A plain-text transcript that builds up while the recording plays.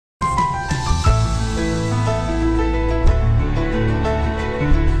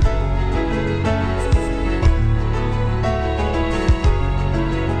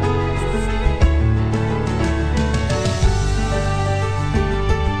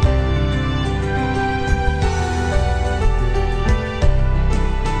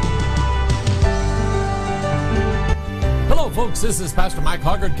folks. This is Pastor Mike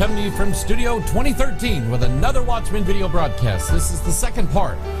Hoggard coming to you from Studio 2013 with another Watchmen video broadcast. This is the second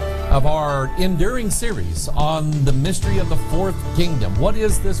part of our enduring series on the mystery of the fourth kingdom. What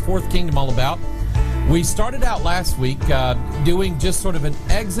is this fourth kingdom all about? We started out last week doing just sort of an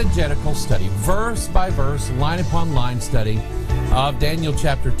exegetical study, verse by verse, line upon line study of Daniel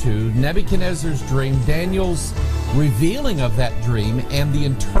chapter 2, Nebuchadnezzar's dream, Daniel's revealing of that dream, and the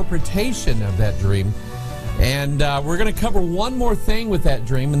interpretation of that dream. And we're going to cover one more thing with that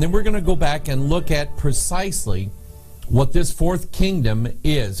dream, and then we're going to go back and look at precisely what this fourth kingdom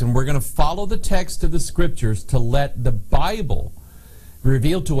is. And we're going to follow the text of the scriptures to let the Bible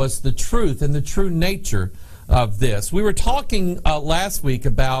reveal to us the truth and the true nature of this. We were talking last week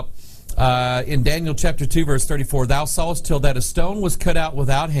about, in Daniel chapter 2, verse 34, "Thou sawest till that a stone was cut out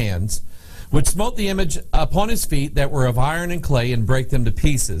without hands, which smote the image upon his feet that were of iron and clay, and brake them to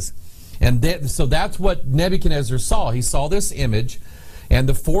pieces." And so that's what Nebuchadnezzar saw. He saw this image and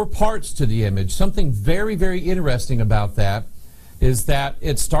the four parts to the image. Something very, very interesting about that is that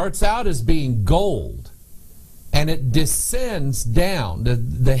it starts out as being gold, and it descends down.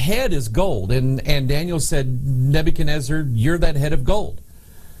 The head is gold, and Daniel said, "Nebuchadnezzar, you're that head of gold."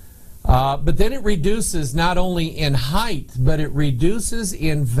 But then it reduces not only in height, but it reduces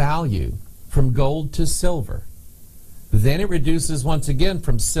in value from gold to silver. Then it reduces once again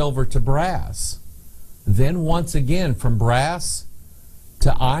from silver to brass. Then once again from brass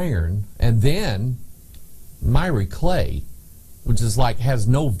to iron, and then miry clay, which is like has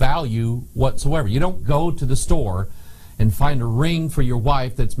no value whatsoever. You don't go to the store and find a ring for your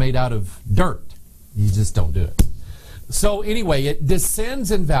wife that's made out of dirt. You just don't do it. So anyway, it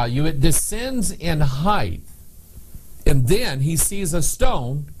descends in value, it descends in height, and then he sees a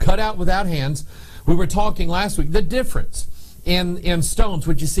stone cut out without hands. We were talking last week, the difference in stones,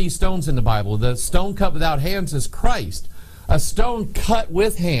 which you see stones in the Bible. The stone cut without hands is Christ. A stone cut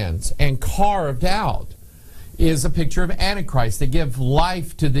with hands and carved out is a picture of Antichrist. They give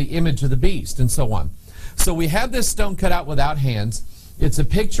life to the image of the beast and so on. So we have this stone cut out without hands. It's a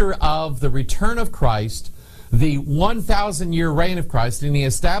picture of the return of Christ, the 1,000-year reign of Christ, and he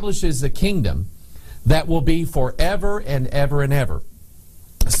establishes a kingdom that will be forever and ever and ever.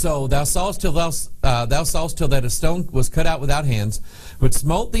 So thou sawest till that a stone was cut out without hands, which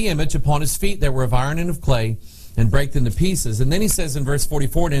smote the image upon his feet that were of iron and of clay, and brake them to pieces. And then he says in verse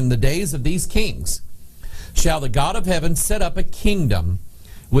 44, "And in the days of these kings shall the God of heaven set up a kingdom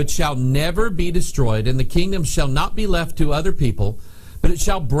which shall never be destroyed, and the kingdom shall not be left to other people, but it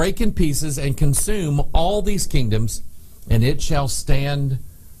shall break in pieces and consume all these kingdoms, and it shall stand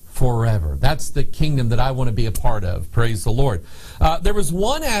forever." That's the kingdom that I want to be a part of. Praise the Lord. There was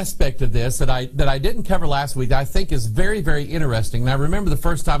one aspect of this that I didn't cover last week that I think is very, very interesting. And I remember the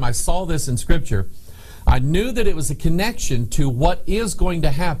first time I saw this in Scripture, I knew that it was a connection to what is going to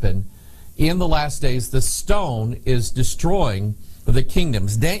happen in the last days. The stone is destroying the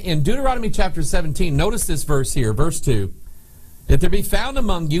kingdoms. In Deuteronomy chapter 17, notice this verse here, verse 2. "If there be found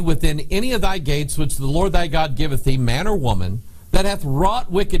among you within any of thy gates, which the Lord thy God giveth thee, man or woman, that hath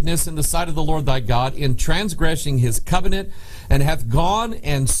wrought wickedness in the sight of the Lord thy God, in transgressing his covenant, and hath gone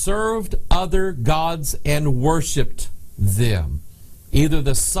and served other gods and worshipped them, either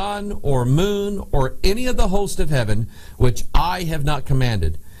the sun or moon or any of the host of heaven, which I have not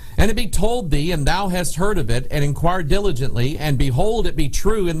commanded. And it be told thee, and thou hast heard of it, and inquired diligently, and behold, it be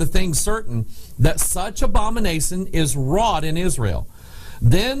true in the thing certain, that such abomination is wrought in Israel.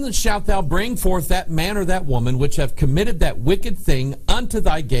 Then shalt thou bring forth that man or that woman which have committed that wicked thing unto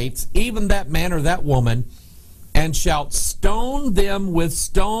thy gates, even that man or that woman, and shalt stone them with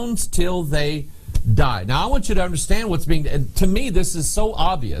stones till they die." Now I want you to understand what's being, to me this is so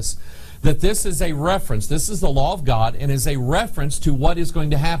obvious that this is a reference, this is the law of God, and is a reference to what is going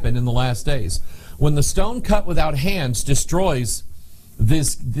to happen in the last days. When the stone cut without hands destroys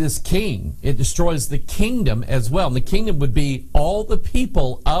this king, it destroys the kingdom as well. And the kingdom would be all the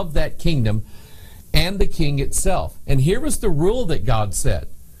people of that kingdom and the king itself. And here was the rule that God said.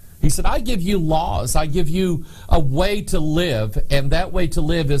 He said, "I give you laws, I give you a way to live, and that way to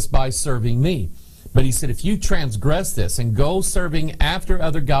live is by serving me." But he said, if you transgress this and go serving after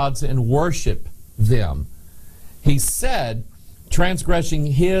other gods and worship them, he said,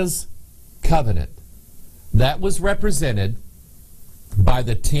 transgressing his covenant. That was represented by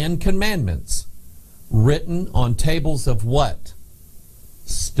the 10 Commandments written on tables of what?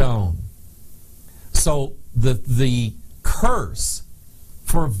 Stone. So the curse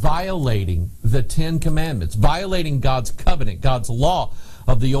for violating the 10 Commandments, violating God's covenant, God's law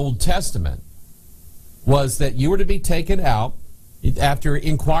of the Old Testament, was that you were to be taken out after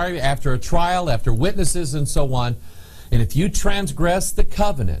inquiry, after a trial, after witnesses and so on, And if you transgressed the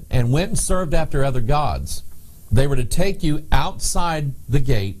covenant and went and served after other gods, they were to take you outside the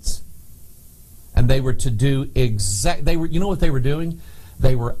gates, and they were to do you know what they were doing?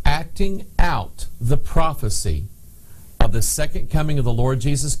 They were acting out the prophecy of the second coming of the Lord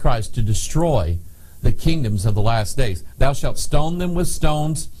Jesus Christ to destroy the kingdoms of the last days. Thou shalt stone them with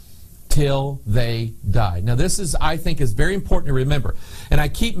stones till they die. Now this is, I think, is very important to remember. And I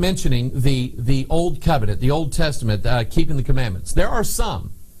keep mentioning the Old Covenant, the Old Testament, keeping the commandments. There are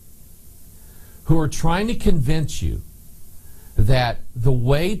some who are trying to convince you that the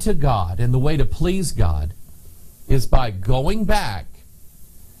way to God and the way to please God is by going back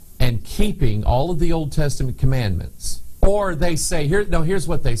and keeping all of the Old Testament commandments. Or they say, here's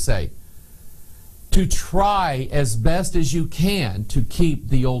what they say: to try as best as you can to keep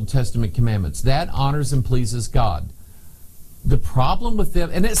the Old Testament commandments. That honors and pleases God. The problem with them,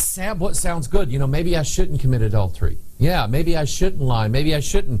 and it's what sounds good, maybe I shouldn't commit adultery. Yeah, maybe I shouldn't lie. Maybe I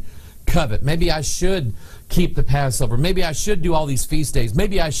shouldn't covet. Maybe I should keep the Passover. Maybe I should do all these feast days.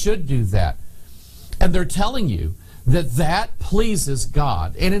 Maybe I should do that. And they're telling you that that pleases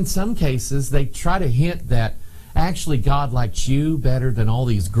God. And in some cases, they try to hint that actually God likes you better than all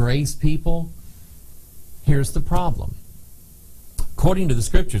these grace people. Here's the problem. According to the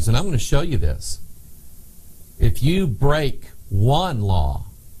Scriptures, and I'm going to show you this, if you break one law,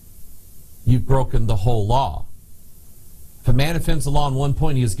 you've broken the whole law. If a man offends the law on one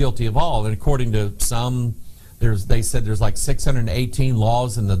point, he is guilty of all. And according to some, they said there's like 618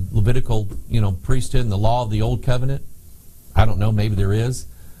 laws in the Levitical, priesthood and the law of the Old Covenant. I don't know, maybe there is.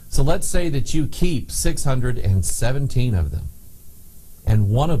 So let's say that you keep 617 of them, and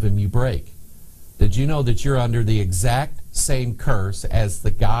one of them you break. Did you know that you're under the exact same curse as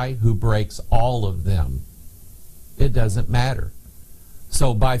the guy who breaks all of them? It doesn't matter.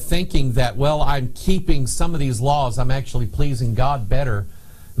 So by thinking that, well, I'm keeping some of these laws, I'm actually pleasing God better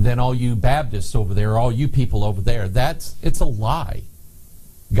than all you Baptists over there, or all you people over there, it's a lie.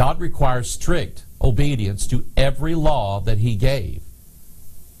 God requires strict obedience to every law that He gave.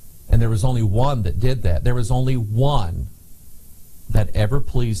 And there was only one that did that. There was only one that ever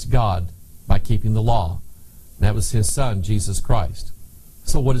pleased God by keeping the law. And that was His Son, Jesus Christ.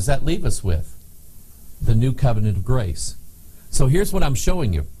 So what does that leave us with? The new covenant of grace. So here's what I'm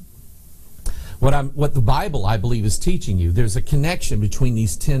showing you. What the Bible, I believe, is teaching you. There's a connection between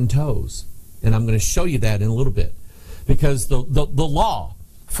these 10 toes. And I'm going to show you that in a little bit. Because the law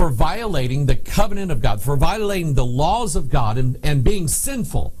for violating the covenant of God, for violating the laws of God and being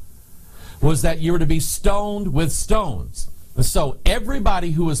sinful, was that you were to be stoned with stones. So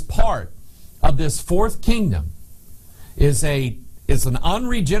everybody who is part of this fourth kingdom is an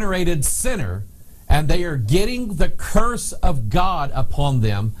unregenerated sinner, and they are getting the curse of God upon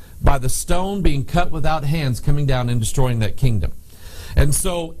them by the stone being cut without hands coming down and destroying that kingdom. And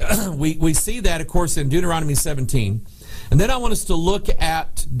so we see that, of course, in Deuteronomy 17. And then I want us to look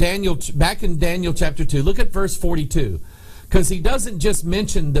at Daniel, back in Daniel chapter 2. Look at verse 42. Because he doesn't just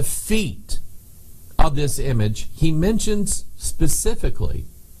mention the feet of this image. He mentions specifically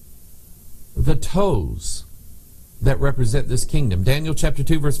the toes that represent this kingdom. Daniel chapter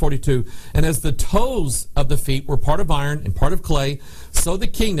 2, verse 42. And as the toes of the feet were part of iron and part of clay, so the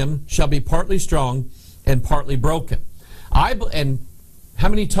kingdom shall be partly strong and partly broken. And how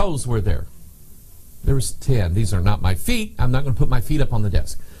many toes were there? There was 10. These are not my feet. I'm not going to put my feet up on the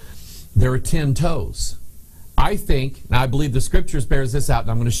desk. There are 10 toes. I think, and I believe the Scriptures bears this out,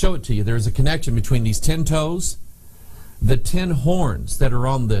 and I'm going to show it to you. There is a connection between these 10 toes, the 10 horns that are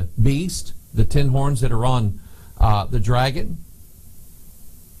on the beast, the 10 horns that are on the dragon,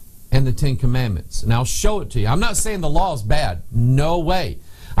 and the 10 commandments. And I'll show it to you. I'm not saying the law is bad. No way.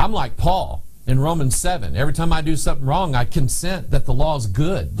 I'm like Paul in Romans 7. Every time I do something wrong, I consent that the law is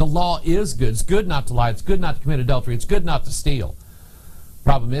good. The law is good. It's good not to lie. It's good not to commit adultery. It's good not to steal.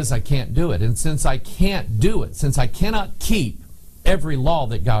 Problem is, I can't do it. And since I can't do it, since I cannot keep every law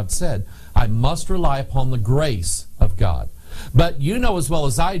that God said, I must rely upon the grace of God. But you know as well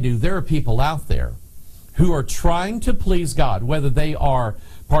as I do, there are people out there who are trying to please God, whether they are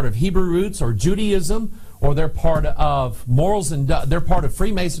part of Hebrew roots or Judaism, or they're part of morals and they're part of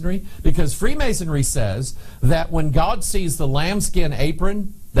Freemasonry, because Freemasonry says that when God sees the lambskin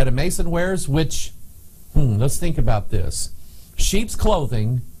apron that a Mason wears, which, let's think about this. Sheep's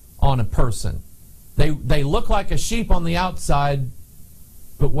clothing on a person. They look like a sheep on the outside,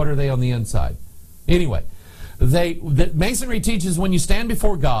 but what are they on the inside? Anyway, the Masonry teaches when you stand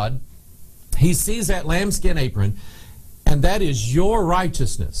before God, He sees that lambskin apron, and that is your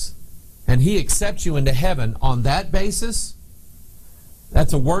righteousness. And He accepts you into heaven on that basis.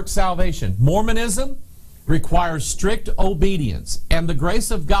 That's a work salvation. Mormonism requires strict obedience. And the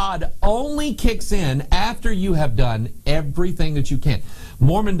grace of God only kicks in after you have done everything that you can.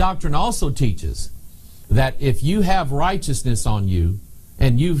 Mormon doctrine also teaches that if you have righteousness on you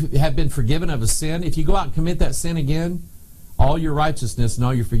and you have been forgiven of a sin, if you go out and commit that sin again, all your righteousness and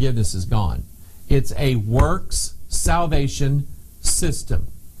all your forgiveness is gone. It's a works salvation system.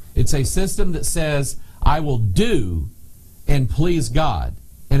 It's a system that says, I will do and please God.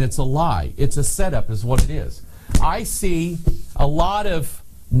 And it's a lie. It's a setup is what it is. I see a lot of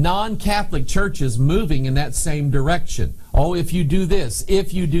non-Catholic churches moving in that same direction. Oh, if you do this,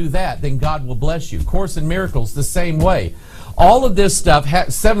 if you do that, then God will bless you. Course in Miracles, the same way. All of this stuff,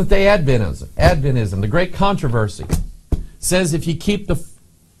 Seventh-day Adventism, the great controversy, says if you keep the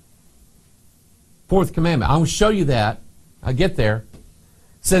fourth commandment, I will show you that. I'll get there.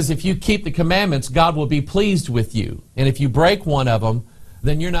 Says if you keep the commandments, God will be pleased with you. And if you break one of them,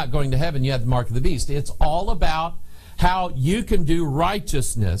 then you're not going to heaven. You have the mark of the beast. It's all about how you can do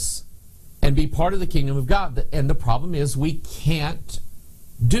righteousness and be part of the kingdom of God. And the problem is we can't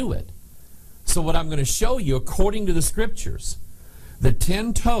do it. So what I'm going to show you, according to the scriptures, the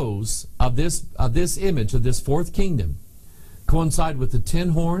 10 toes of this image, of this fourth kingdom, coincide with the 10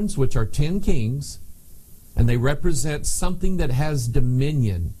 horns, which are 10 kings, and they represent something that has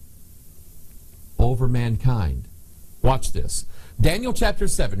dominion over mankind. Watch this. Daniel chapter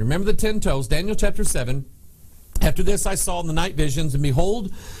 7. Remember the 10 toes. Daniel chapter 7. After this I saw in the night visions, and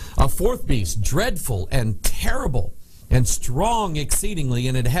behold, a fourth beast, dreadful and terrible, and strong exceedingly,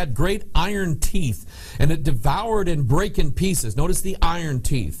 and it had great iron teeth, and it devoured and brake in pieces. Notice the iron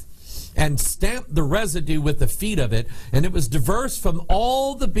teeth. And stamped the residue with the feet of it, and it was diverse from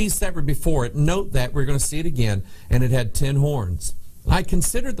all the beasts that were before it. Note that, we're going to see it again. And it had 10 horns. And I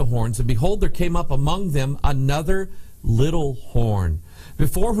considered the horns, and behold, there came up among them another little horn,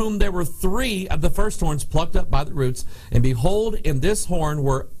 before whom there were 3 of the first horns plucked up by the roots. And behold, in this horn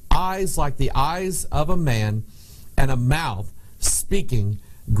were eyes like the eyes of a man, and a mouth speaking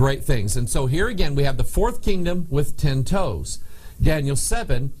great things. And so here again we have the fourth kingdom with 10 toes. Daniel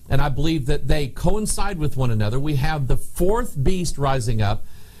 7, and I believe that they coincide with one another. We have the fourth beast rising up,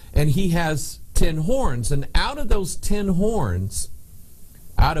 and he has 10 horns. And out of those 10 horns,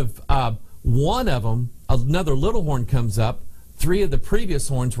 out of one of them, another little horn comes up. 3 of the previous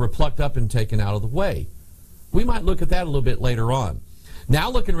horns were plucked up and taken out of the way. We might look at that a little bit later on.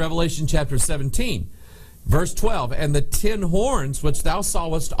 Now look in Revelation chapter 17, verse 12. And the 10 horns which thou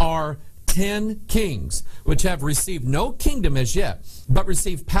sawest are 10 kings, which have received no kingdom as yet, but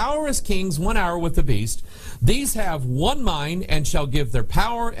receive power as kings 1 hour with the beast. These have one mind, and shall give their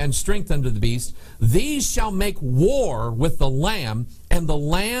power and strength unto the beast. These shall make war with the Lamb, and the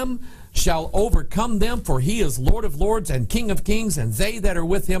Lamb shall overcome them, for he is Lord of lords and King of kings, and they that are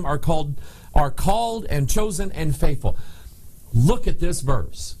with him are called and chosen and faithful. Look at this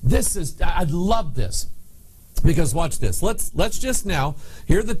verse. I love this. Because watch this. Let's just now,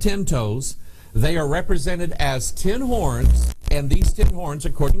 here are the 10 toes. They are represented as 10 horns, and these 10 horns,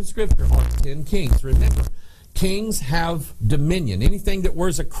 according to Scripture, are 10 kings. Remember, kings have dominion. Anything that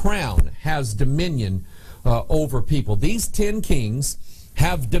wears a crown has dominion over people. These 10 kings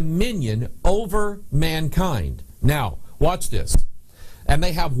have dominion over mankind. Now, watch this. And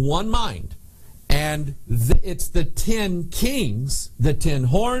they have one mind. And it's the 10 kings, the 10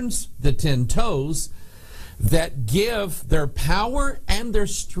 horns, the 10 toes, that give their power and their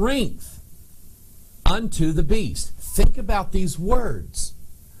strength unto the beast. Think about these words.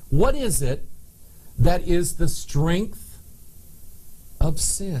 What is it that is the strength of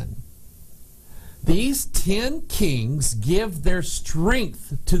sin? These 10 kings give their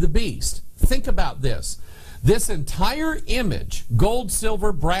strength to the beast. Think about this. This entire image, gold,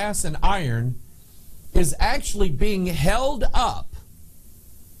 silver, brass, and iron, is actually being held up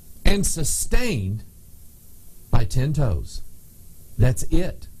and sustained by 10 toes. That's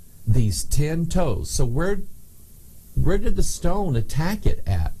it. These 10 toes. So where did the stone attack it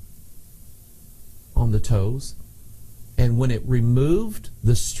at? On the toes. And when it removed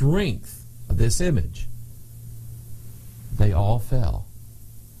the strength of this image, they all fell.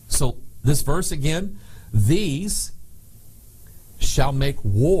 So this verse again, these shall make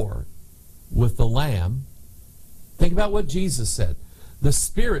war with the Lamb. Think about what Jesus said. The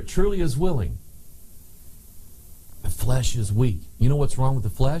spirit truly is willing. The flesh is weak. You know what's wrong with the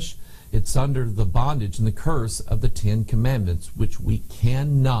flesh? It's under the bondage and the curse of the 10 commandments, which we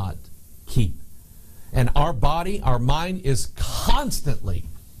cannot keep. And our body, our mind is constantly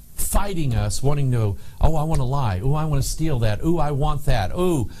fighting us, wanting to, oh, I want to lie. Oh, I want to steal that. Oh, I want that.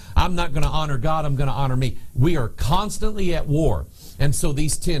 Oh, I'm not going to honor God. I'm going to honor me. We are constantly at war. And so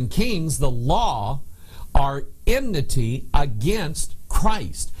these 10 kings, the law are enmity against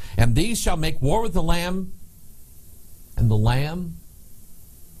Christ. And these shall make war with the Lamb, and the Lamb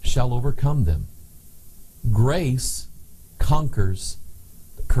shall overcome them. Grace conquers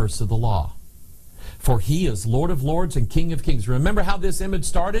the curse of the law. For he is Lord of lords and King of kings. Remember how this image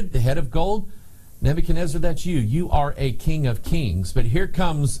started? The head of gold? Nebuchadnezzar, that's you. You are a king of kings. But here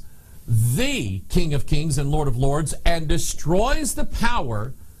comes the King of kings and Lord of lords and destroys the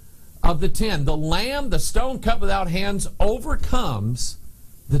power of the 10. The Lamb, the stone cut without hands, overcomes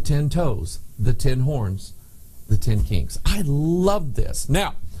the 10 toes, the 10 horns, the 10 kings. I love this.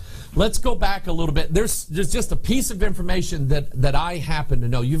 Now, let's go back a little bit. There's just a piece of information that I happen to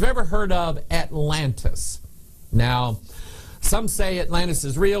know. You've ever heard of Atlantis? Now, some say Atlantis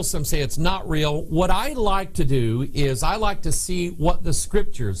is real, some say it's not real. What I like to do is I like to see what the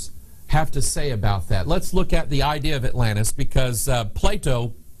scriptures have to say about that. Let's look at the idea of Atlantis, because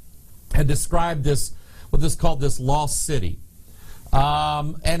Plato had described this, what is called this lost city.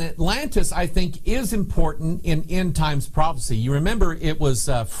 And Atlantis, I think, is important in end times prophecy. You remember it was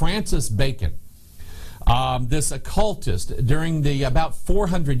Francis Bacon, this occultist, during the about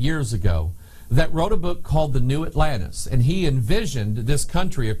 400 years ago, that wrote a book called The New Atlantis. And he envisioned this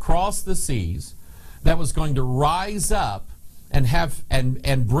country across the seas that was going to rise up and have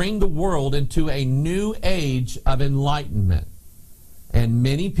and bring the world into a new age of enlightenment. And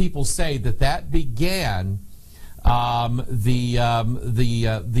many people say that that began the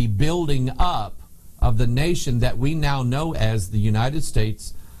building up of the nation that we now know as the United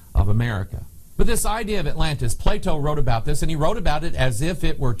States of America. But this idea of Atlantis, Plato wrote about this, and he wrote about it as if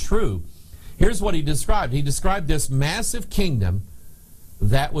it were true. Here's what he described. He described this massive kingdom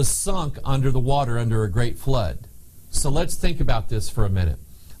that was sunk under the water under a great flood. So let's think about this for a minute.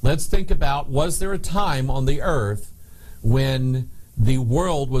 Let's think about, was there a time on the earth when the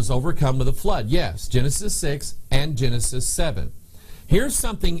world was overcome with a flood? Yes, Genesis 6 and Genesis 7. Here's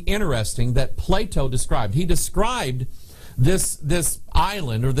something interesting that Plato described. He described this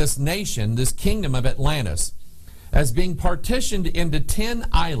island, or this nation, this kingdom of Atlantis, as being partitioned into 10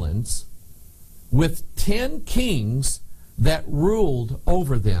 islands with 10 kings that ruled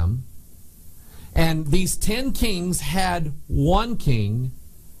over them. And these 10 kings had one king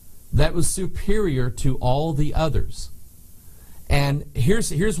that was superior to all the others. And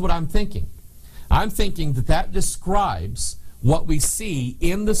here's what I'm thinking. I'm thinking that describes what we see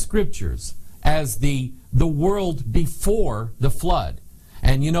in the scriptures as the world before the flood.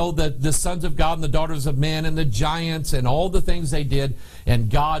 And you know, the sons of God and the daughters of men and the giants and all the things they did, and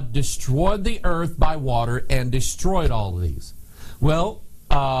God destroyed the earth by water and destroyed all of these. Well,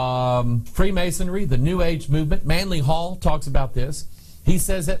 Freemasonry, the New Age movement, Manly Hall talks about this. He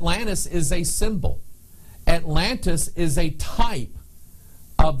says Atlantis is a symbol. Atlantis is a type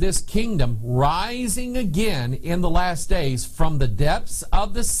of this kingdom rising again in the last days from the depths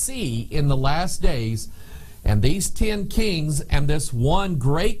of the sea in the last days. And these 10 kings and this one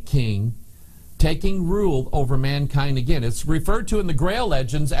great king taking rule over mankind again. It's referred to in the Grail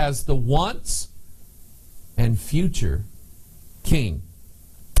legends as the once and future king.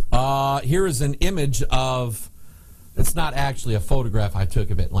 Here is an image of, it's not actually a photograph I took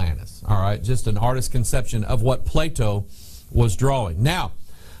of Atlantis, all right, just an artist's conception of what Plato was drawing. Now,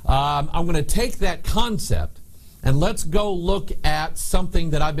 I'm going to take that concept and let's go look at something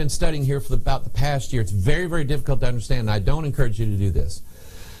that I've been studying here for about the past year. It's very, very difficult to understand, and I don't encourage you to do this.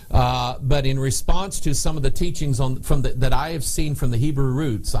 But in response to some of the teachings that I have seen from the Hebrew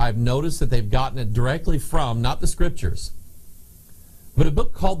roots, I've noticed that they've gotten it directly from, not the scriptures, but a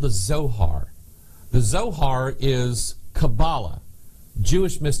book called the Zohar. The Zohar is Kabbalah,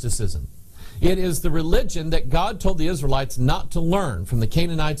 Jewish mysticism. It is the religion that God told the Israelites not to learn from the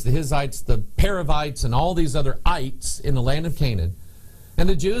Canaanites, the Hittites, the Perizzites, and all these other ites in the land of Canaan. And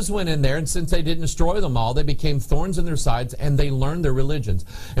the Jews went in there, and since they didn't destroy them all, they became thorns in their sides, and they learned their religions.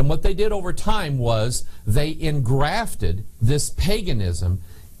 And what they did over time was they engrafted this paganism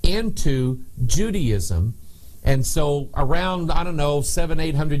into Judaism. And so around, I don't know,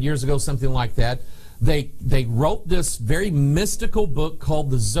 700-800 years ago, something like that, they wrote this very mystical book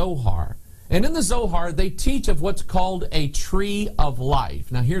called the Zohar. And in the Zohar, they teach of what's called a tree of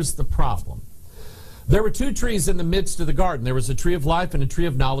life. Now, here's the problem. There were two trees in the midst of the garden. There was a tree of life and a tree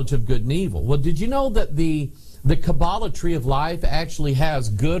of knowledge of good and evil. Well, did you know that the Kabbalah tree of life actually has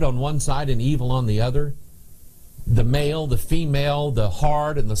good on one side and evil on the other? The male, the female, the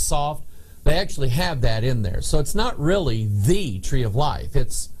hard and the soft, they actually have that in there. So it's not really the tree of life.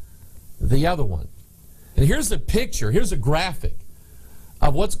 It's the other one. And here's a picture, here's a graphic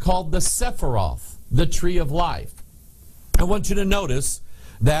of what's called the Sephiroth, the tree of life. I want you to notice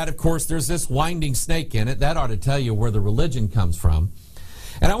that, of course, there's this winding snake in it. That ought to tell you where the religion comes from.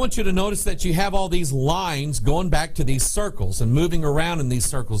 And I want you to notice that you have all these lines going back to these circles and moving around in these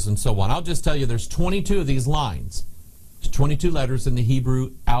circles and so on. I'll just tell you there's 22 of these lines. There's 22 letters in the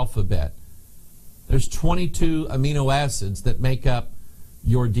Hebrew alphabet. There's 22 amino acids that make up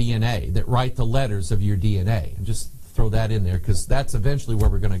your DNA, that write the letters of your DNA. And just throw that in there because that's eventually where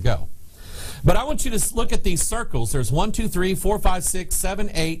we're going to go. But I want you to look at these circles. There's 1, 2, 3, 4, 5, 6, 7,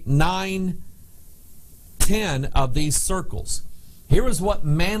 8, 9, 10 of these circles. Here is what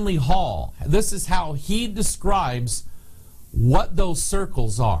Manly Hall, this is how he describes what those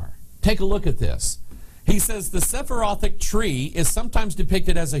circles are. Take a look at this. He says the Sephirothic tree is sometimes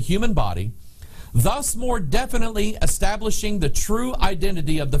depicted as a human body, thus more definitely establishing the true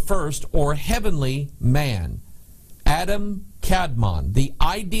identity of the first or heavenly man, Adam Kadmon, the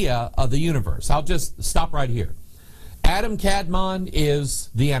idea of the universe. I'll just stop right here. Adam Kadmon is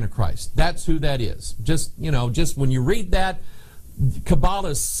the Antichrist. That's who that is. Just when you read that, Kabbalah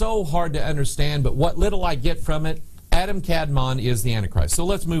is so hard to understand, but what little I get from it, Adam Kadmon is the Antichrist. So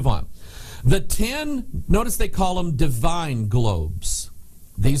let's move on. The 10, notice they call them divine globes.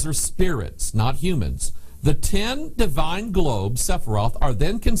 These are spirits, not humans. The 10 divine globes, Sephiroth, are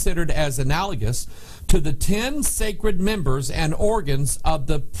then considered as analogous to the 10 sacred members and organs of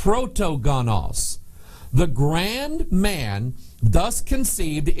the protogonos. The grand man thus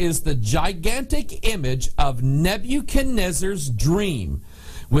conceived is the gigantic image of Nebuchadnezzar's dream,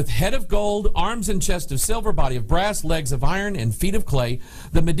 with head of gold, arms and chest of silver, body of brass, legs of iron, and feet of clay.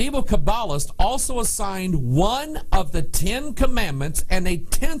 The medieval Kabbalist also assigned one of the 10 commandments and a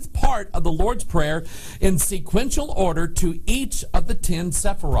 10th part of the Lord's Prayer in sequential order to each of the 10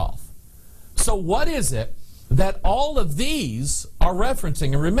 Sephiroth. So what is it that all of these are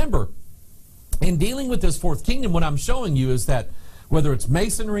referencing? And remember, in dealing with this fourth kingdom, what I'm showing you is that whether it's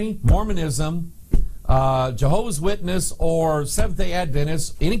Masonry, Mormonism, Jehovah's Witness, or Seventh-day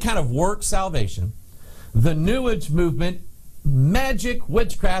Adventists, any kind of work salvation, the New Age movement, magic,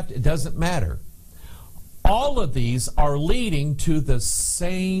 witchcraft, it doesn't matter. All of these are leading to the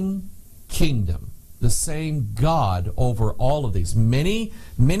same kingdom, the same God over all of these. Many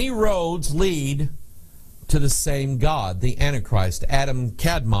roads lead to the same God, the Antichrist, Adam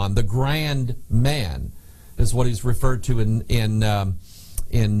Kadmon, the grand man, is what he's referred to in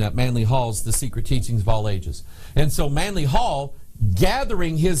Manly Hall's The Secret Teachings of All Ages. And so Manly Hall,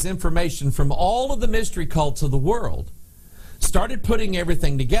 gathering his information from all of the mystery cults of the world, started putting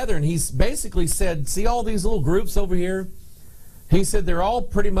everything together, and he's basically said, see all these little groups over here? He said they're all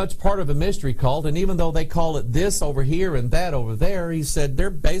pretty much part of a mystery cult, and even though they call it this over here and that over there, he said they're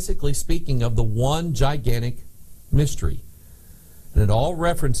basically speaking of the one gigantic mystery. And it all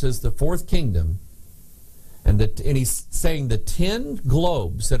references the fourth kingdom, and he's saying the 10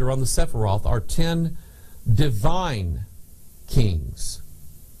 globes that are on the Sephiroth are 10 divine kings,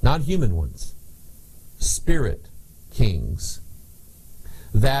 not human ones, spirit kings,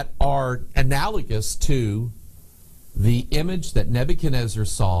 that are analogous to the image that Nebuchadnezzar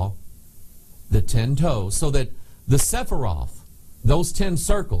saw, the 10 toes, so that the Sephiroth, those 10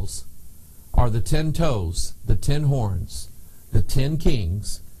 circles, are the 10 toes, the 10 horns, the 10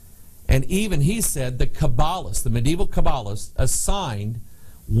 kings. And even, he said, the Kabbalists, the medieval Kabbalists, assigned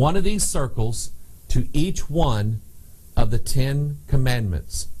one of these circles to each one of the 10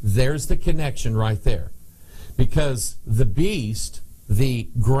 commandments. There's the connection right there. Because the beast, the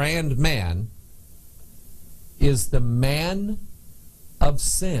grand man, is the man of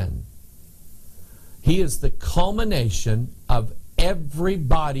sin. He is the culmination of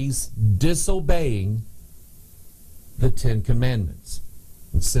everybody's disobeying the 10 commandments.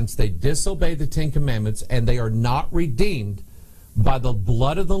 And since they disobey the 10 commandments and they are not redeemed by the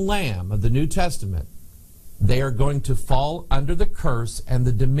blood of the Lamb of the New Testament, they are going to fall under the curse and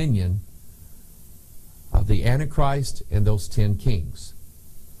the dominion of the Antichrist and those 10 kings.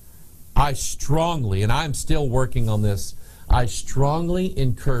 I strongly, and I'm still working on this, I strongly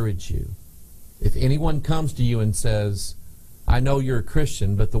encourage you, if anyone comes to you and says, I know you're a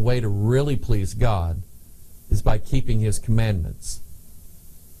Christian, but the way to really please God is by keeping His commandments.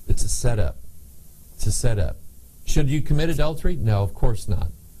 It's a setup. It's a setup. Should you commit adultery? No, of course not.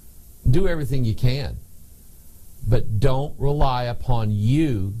 Do everything you can. But don't rely upon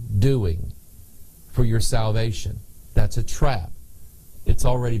you doing for your salvation. That's a trap. It's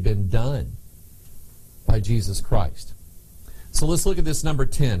already been done by Jesus Christ. So let's look at this number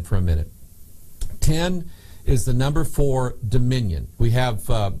 10 for a minute. 10 is the number for dominion. We have,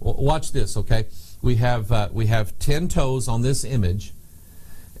 watch this, okay? We have 10 toes on this image.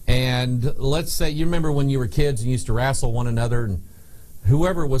 And let's say, you remember when you were kids and you used to wrestle one another, and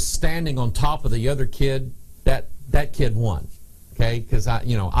whoever was standing on top of the other kid, that kid won. Okay? Because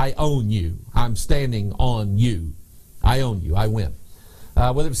I own you. I'm standing on you. I own you. I win.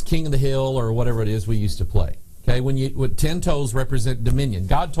 Whether it's King of the Hill or whatever it is we used to play. Okay, when 10 toes represent dominion.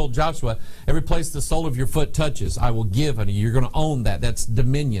 God told Joshua, every place the sole of your foot touches, I will give unto you. You're going to own that. That's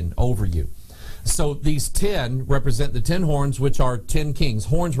dominion over you. So these 10 represent the 10 horns, which are 10 kings.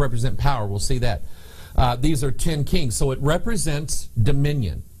 Horns represent power. We'll see that. These are 10 kings. So it represents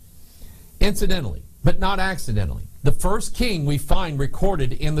dominion. Incidentally, but not accidentally, the first king we find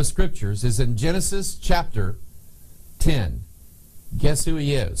recorded in the scriptures is in Genesis chapter 10. Guess who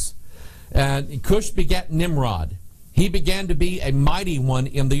he is? Cush begat Nimrod. He began to be a mighty one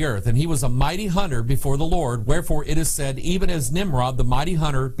in the earth, and he was a mighty hunter before the Lord. Wherefore it is said, even as Nimrod, the mighty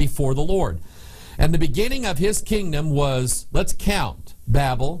hunter before the Lord. And the beginning of his kingdom was, let's count,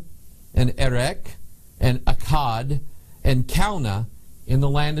 Babel, and Erech, and Akkad, and Calneh in the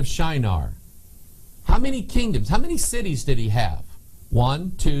land of Shinar. How many kingdoms, how many cities did he have?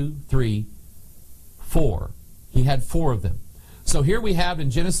 1, 2, 3, 4. He had 4 of them. So here we have in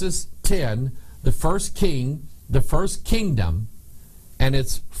Genesis 10, the first king, the first kingdom, and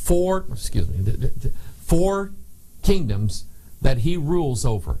it's 4 kingdoms that he rules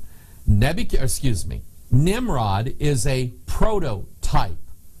over. Nimrod is a prototype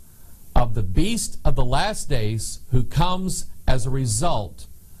of the beast of the last days who comes as a result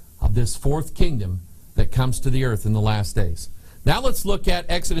of this 4th kingdom that comes to the earth in the last days. Now let's look at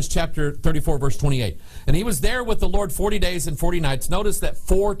Exodus chapter 34, verse 28. And he was there with the Lord 40 days and 40 nights. Notice that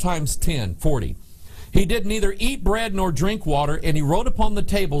 4 times 10, 40. He did neither eat bread nor drink water, and he wrote upon the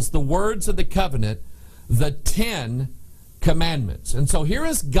tables the words of the covenant, the 10 commandments. And so here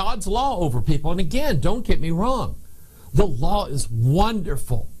is God's law over people. And again, don't get me wrong. The law is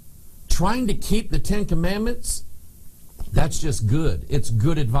wonderful. Trying to keep the 10 commandments, that's just good. It's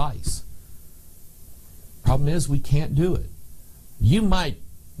good advice. Problem is, we can't do it. You might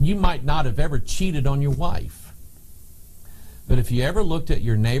not have ever cheated on your wife. But if you ever looked at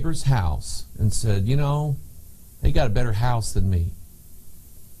your neighbor's house and said, you know, they got a better house than me,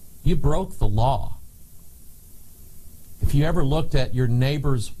 you broke the law. If you ever looked at your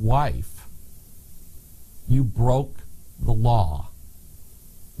neighbor's wife, you broke the law.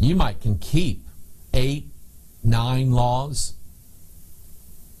 You might can keep 8, 9 laws.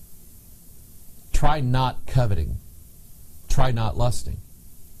 Try not coveting. Try not lusting.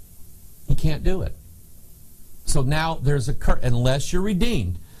 You can't do it. So now there's a curse. Unless you're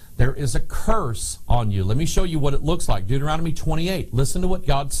redeemed, there is a curse on you. Let me show you what it looks like. Deuteronomy 28. Listen to what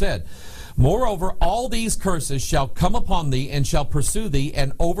God said. Moreover, all these curses shall come upon thee and shall pursue thee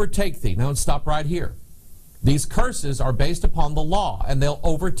and overtake thee. Now let's stop right here. These curses are based upon the law, and they'll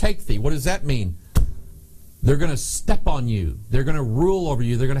overtake thee. What does that mean? They're going to step on you. They're going to rule over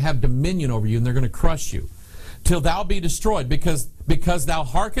you. They're going to have dominion over you, and they're going to crush you. Till thou be destroyed, because thou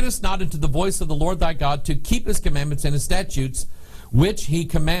hearkenest not unto the voice of the Lord thy God to keep his commandments and his statutes, which he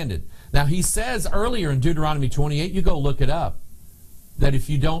commanded. Now he says earlier in Deuteronomy 28, you go look it up, that if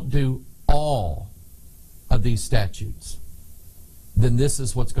you don't do all of these statutes, then this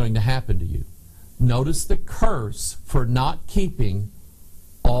is what's going to happen to you. Notice the curse for not keeping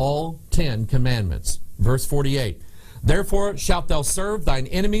all 10 commandments. Verse 48. Therefore shalt thou serve thine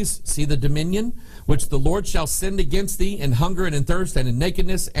enemies, see the dominion, which the Lord shall send against thee in hunger and in thirst and in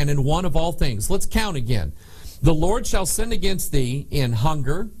nakedness and in want of all things. Let's count again. The Lord shall send against thee in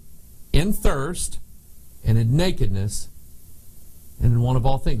hunger, in thirst, and in nakedness, and in want of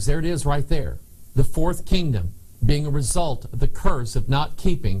all things. There it is right there. The 4th kingdom being a result of the curse of not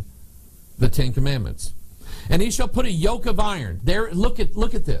keeping the 10 commandments. And he shall put a yoke of iron. There, look at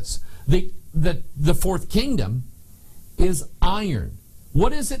this. The 4th kingdom is iron.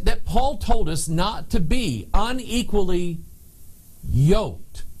 What is it that Paul told us not to be? Unequally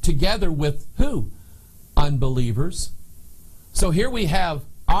yoked together with who? Unbelievers. So here we have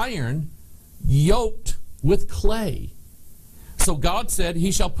iron yoked with clay. So God said,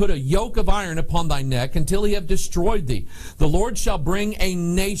 he shall put a yoke of iron upon thy neck until he have destroyed thee. The Lord shall bring a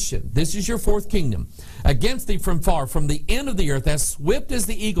nation, this is your 4th kingdom, against thee from far, from the end of the earth, as swift as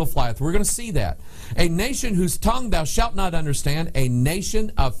the eagle flieth. We're going to see that. A nation whose tongue thou shalt not understand, a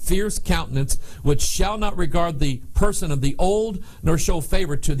nation of fierce countenance, which shall not regard the person of the old, nor show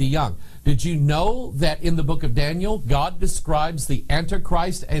favor to the young. Did you know that in the book of Daniel, God describes the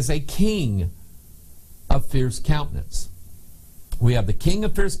Antichrist as a king of fierce countenance? We have the king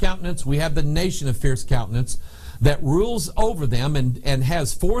of fierce countenance. We have the nation of fierce countenance that rules over them and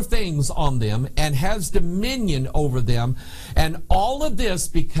has 4 things on them and has dominion over them. And all of this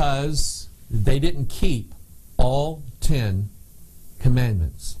because they didn't keep all 10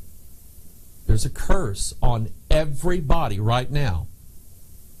 commandments. There's a curse on everybody right now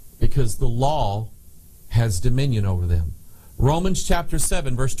because the law has dominion over them. Romans chapter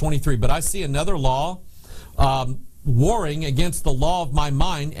 7, verse 23. But I see another law warring against the law of my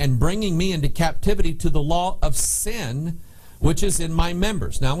mind and bringing me into captivity to the law of sin, which is in my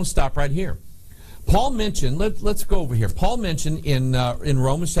members. Now I'm going to stop right here. Paul mentioned, let's go over here. Paul mentioned in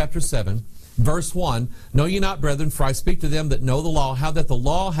Romans chapter 7, verse 1, Know ye not, brethren, for I speak to them that know the law, how that the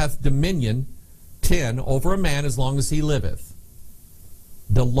law hath dominion, 10, over a man as long as he liveth.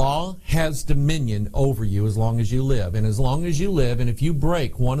 The law has dominion over you as long as you live. And as long as you live, and if you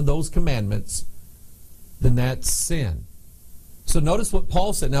break one of those commandments, then that's sin. So notice what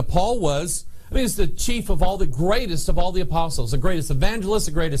Paul said. Now, Paul was, he's the chief of all, the greatest of all the apostles, the greatest evangelist,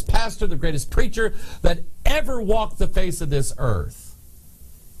 the greatest pastor, the greatest preacher that ever walked the face of this earth.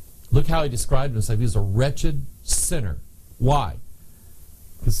 Look how he described himself. He was a wretched sinner. Why?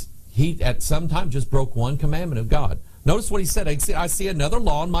 Because he, at some time, just broke one commandment of God. Notice what he said. I see another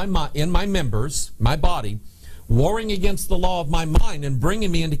law in my members, my body, warring against the law of my mind and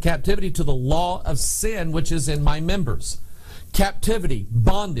bringing me into captivity to the law of sin, which is in my members. Captivity,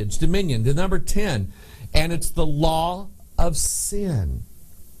 bondage, dominion. The number 10. And it's the law of sin.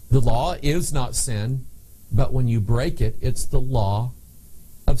 The law is not sin, but when you break it, it's the law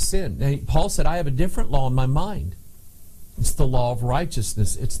of sin. Now, Paul said, I have a different law in my mind. It's the law of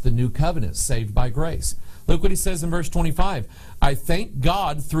righteousness. It's the new covenant, saved by grace. Look what he says in verse 25. I thank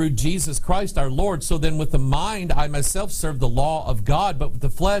God through Jesus Christ our Lord. So then with the mind I myself serve the law of God, but with the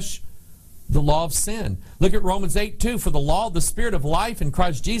flesh the law of sin. Look at Romans 8:2. For the law of the Spirit of life in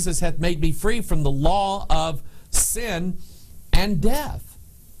Christ Jesus hath made me free from the law of sin and death.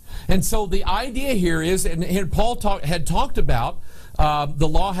 And so the idea here is, and here Paul had talked about, the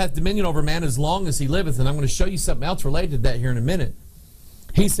law hath dominion over man as long as he liveth. And I'm going to show you something else related to that here in a minute.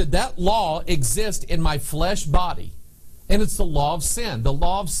 He said that law exists in my flesh body. And it's the law of sin. The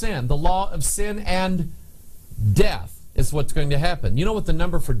law of sin. The law of sin and death is what's going to happen. You know what the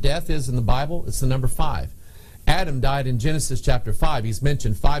number for death is in the Bible? It's the number 5. Adam died in Genesis chapter 5. He's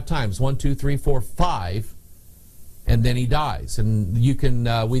mentioned 5 times. 1, 2, 3, 4, 5. And then he dies. And you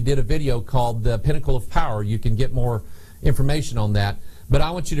can, we did a video called The Pinnacle of Power. You can get more information on that. But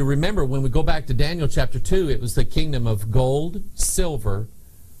I want you to remember, when we go back to Daniel chapter 2, it was the kingdom of gold, silver,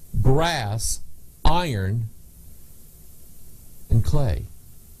 brass, iron, and clay.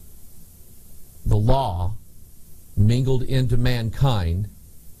 The law mingled into mankind,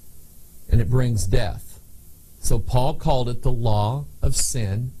 and it brings death. So Paul called it the law of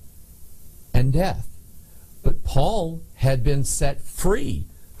sin and death. But Paul had been set free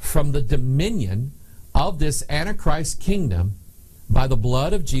from the dominion of this Antichrist kingdom by the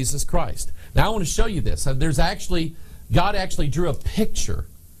blood of Jesus Christ. Now I want to show you this. God actually drew a picture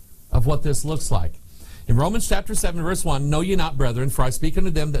of what this looks like. In Romans chapter 7, verse 1, Know ye not, brethren, for I speak unto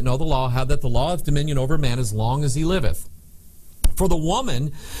them that know the law, how that the law hath dominion over man as long as he liveth. For the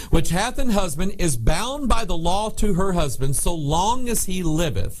woman which hath an husband is bound by the law to her husband so long as he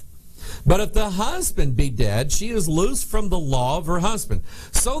liveth. But if the husband be dead, she is loosed from the law of her husband.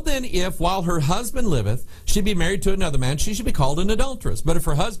 So then, if while her husband liveth, she be married to another man, she should be called an adulteress. But if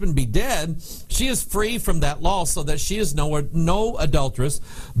her husband be dead, she is free from that law, so that she is no adulteress,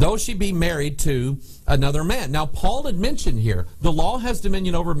 though she be married to another man. Now, Paul had mentioned here, the law has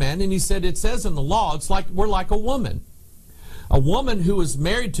dominion over man, and he said, it says in the law, it's like we're like a woman. A woman who is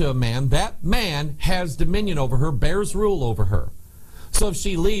married to a man, that man has dominion over her, bears rule over her. So if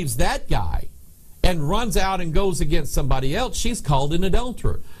she leaves that guy and runs out and goes against somebody else, she's called an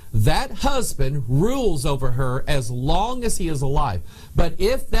adulterer. That husband rules over her as long as he is alive. But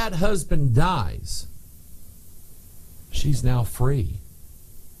if that husband dies, she's now free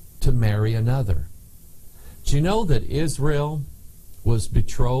to marry another. Do you know that Israel was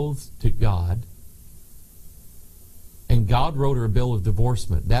betrothed to God? And God wrote her a bill of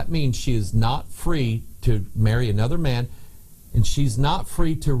divorcement. That means she is not free to marry another man, and she's not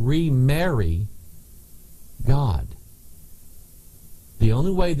free to remarry God. The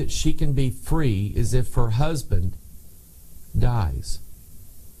only way that she can be free is if her husband dies.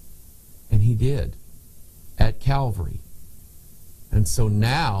 And he did at Calvary. And so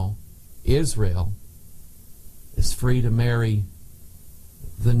now Israel is free to marry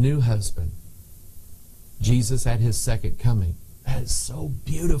the new husband, Jesus at his second coming. That is so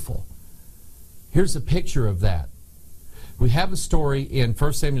beautiful. Here's a picture of that. We have a story in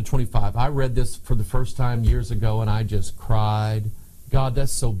 1 Samuel 25. I read this for the first time years ago, and I just cried. God,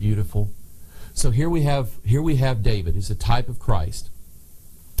 that's so beautiful. So here we have David, who's a type of Christ.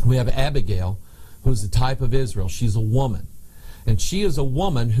 We have Abigail, who's the type of Israel. She's a woman. And she is a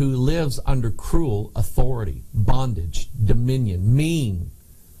woman who lives under cruel authority, bondage, dominion, mean.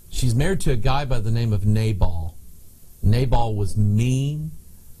 She's married to a guy by the name of Nabal. Nabal was mean,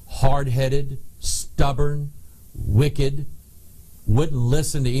 hard-headed, stubborn, wicked, wouldn't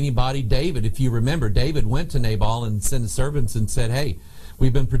listen to anybody. David, if you remember, David went to Nabal and sent servants and said, hey,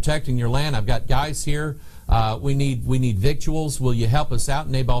 we've been protecting your land. I've got guys here. We need victuals. Will you help us out?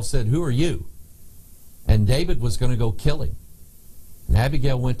 And Nabal said, who are you? And David was going to go kill him. And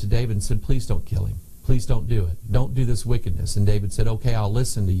Abigail went to David and said, please don't kill him. Please don't do it. Don't do this wickedness. And David said, okay, I'll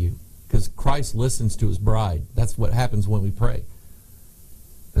listen to you. Because Christ listens to his bride. That's what happens when we pray.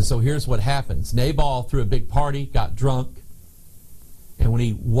 And so here's what happens. Nabal threw a big party, got drunk. And when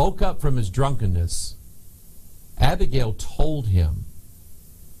he woke up from his drunkenness, Abigail told him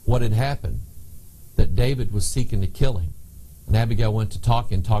what had happened, that David was seeking to kill him. And Abigail went to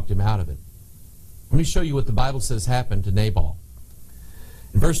talk and talked him out of it. Let me show you what the Bible says happened to Nabal.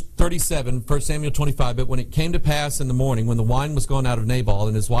 In verse 37, 1 Samuel 25, but when it came to pass in the morning, when the wine was gone out of Nabal,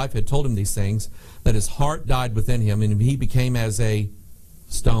 and his wife had told him these things, that his heart died within him, and he became as a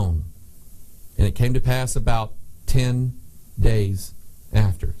stone. And it came to pass about 10 days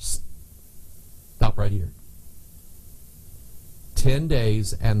after. Stop right here. 10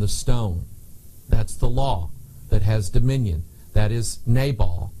 days and the stone. That's the law that has dominion. That is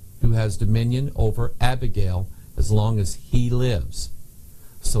Nabal, who has dominion over Abigail as long as he lives.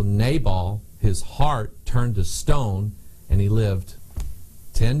 So Nabal, his heart turned to stone, and he lived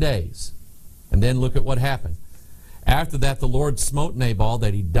 10 days. And then look at what happened. After that, the Lord smote Nabal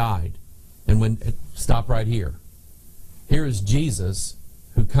that he died. And stop right here. Here is Jesus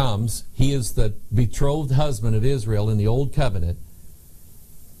who comes. He is the betrothed husband of Israel in the Old Covenant.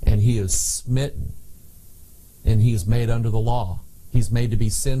 And he is smitten. And he is made under the law. He's made to be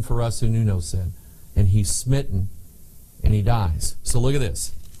sin for us who knew no sin. And he's smitten. And he dies. So look at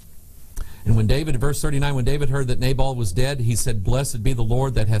this. And when David, verse 39, when David heard that Nabal was dead, he said, blessed be the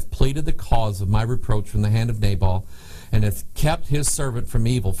Lord that hath pleaded the cause of my reproach from the hand of Nabal, and hath kept his servant from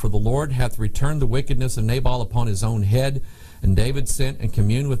evil. For the Lord hath returned the wickedness of Nabal upon his own head. And David sent and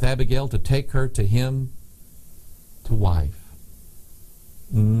communed with Abigail to take her to him to wife.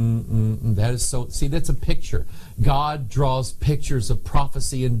 That is so. See, that's a picture. God draws pictures of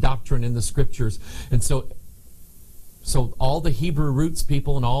prophecy and doctrine in the Scriptures. And so all the Hebrew roots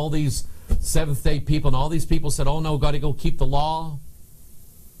people and all these Seventh-day people and all these people said, oh no, got to go keep the law.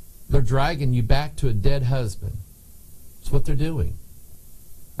 They're dragging you back to a dead husband. That's what they're doing.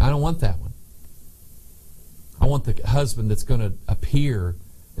 I don't want that one. I want the husband that's going to appear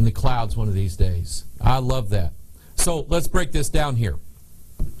in the clouds one of these days. I love that. So let's break this down here.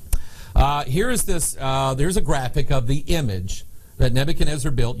 Here is this, there's a graphic of the image that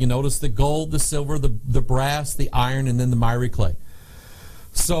Nebuchadnezzar built. You notice the gold, the silver, the brass, the iron, and then the miry clay.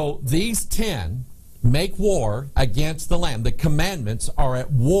 So these 10 make war against the Lamb. The commandments are at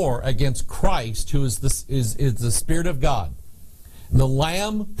war against Christ, who is the Spirit of God. The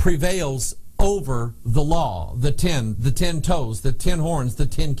Lamb prevails over the law, the 10 toes, the 10 horns, the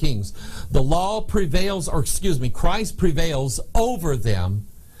 10 kings. The law prevails, Christ prevails over them.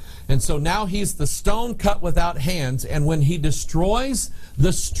 And so now he's the stone cut without hands, and when he destroys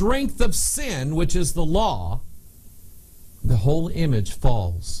the strength of sin, which is the law, the whole image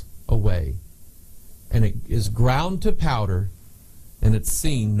falls away, and it is ground to powder, and it's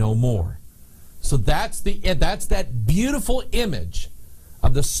seen no more. So that's that beautiful image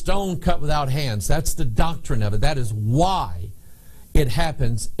of the stone cut without hands. That's the doctrine of it. That is why it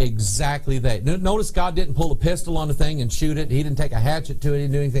happens exactly that. Notice God didn't pull a pistol on the thing and shoot it. He didn't take a hatchet to it. He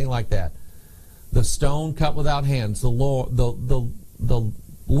didn't do anything like that. The stone cut without hands. The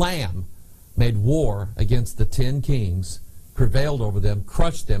Lamb made war against the 10 kings, prevailed over them,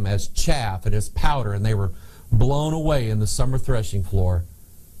 crushed them as chaff and as powder, and they were blown away in the summer threshing floor.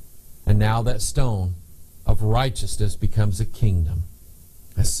 And now that stone of righteousness becomes a kingdom.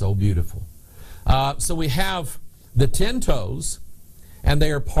 That's so beautiful. So we have the 10 toes, and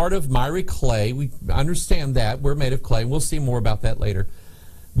they are part of miry clay. We understand that. We're made of clay. We'll see more about that later.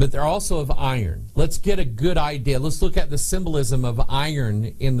 But they're also of iron. Let's get a good idea. Let's look at the symbolism of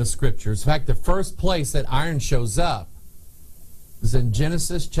iron in the Scriptures. In fact, the first place that iron shows up is in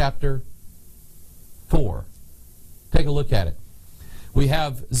Genesis chapter 4. Take a look at it. We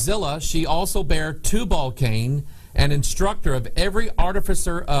have Zillah. She also bare Tubal Cain, an instructor of every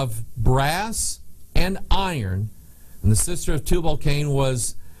artificer of brass and iron. And the sister of Tubal Cain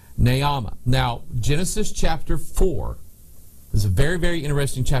was Naamah. Now, Genesis chapter 4 is a very, very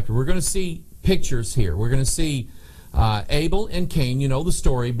interesting chapter. We're going to see pictures here. We're going to see Abel and Cain. You know the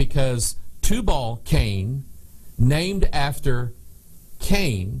story, because Tubal Cain named after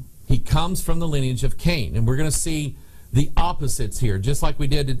Cain. He comes from the lineage of Cain. And we're going to see the opposites here, just like we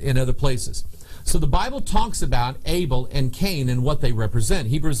did in other places. So the Bible talks about Abel and Cain and what they represent.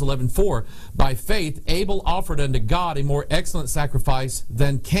 Hebrews 11:4, by faith Abel offered unto God a more excellent sacrifice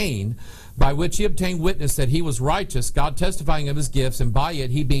than Cain, by which he obtained witness that he was righteous, God testifying of his gifts, and by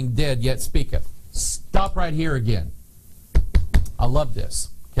it he being dead yet speaketh. Stop right here again. I love this.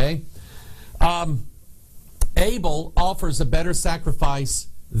 Okay? Abel offers a better sacrifice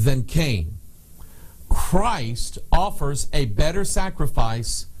than Cain. Christ offers a better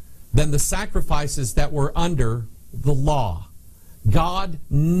sacrifice than the sacrifices that were under the law. God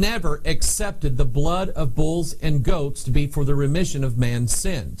never accepted the blood of bulls and goats to be for the remission of man's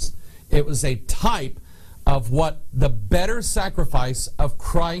sins. It was a type of what the better sacrifice of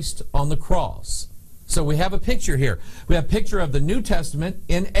Christ on the cross. So we have a picture here. We have a picture of the New Testament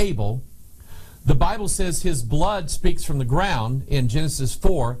in Abel. The Bible says his blood speaks from the ground in Genesis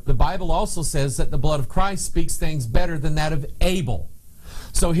 4. The Bible also says that the blood of Christ speaks things better than that of Abel.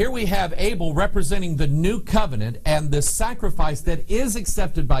 So here we have Abel representing the new covenant and the sacrifice that is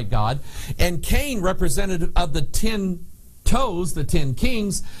accepted by God, and Cain representative of the 10 toes, the 10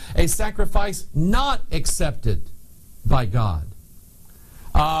 kings, a sacrifice not accepted by God.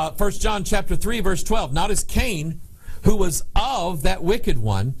 1 John chapter 3, verse 12, not as Cain, who was of that wicked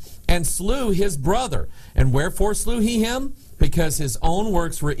one, and slew his brother. And wherefore slew he him? Because his own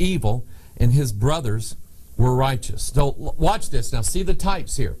works were evil, and his brothers were righteous. So watch this. Now see the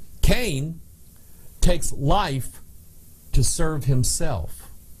types here. Cain takes life to serve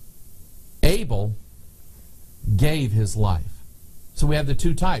himself. Abel gave his life. So we have the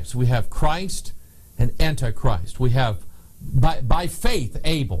two types. We have Christ and Antichrist. We have, by faith,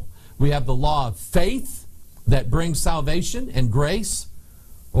 Abel. We have the law of faith that brings salvation and grace,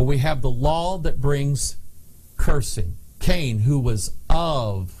 or we have the law that brings cursing. Cain, who was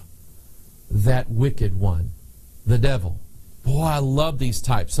of that wicked one, the devil. Boy, I love these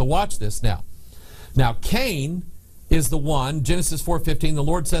types. So watch this now. Now, Cain is the one, Genesis 4:15, the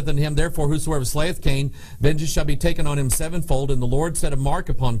Lord saith unto him, therefore whosoever slayeth Cain, vengeance shall be taken on him sevenfold. And the Lord set a mark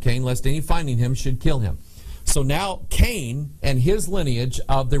upon Cain, lest any finding him should kill him. So now Cain and his lineage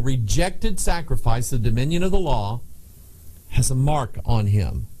of the rejected sacrifice, the dominion of the law, has a mark on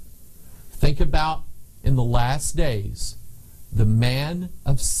him. Think about in the last days, the man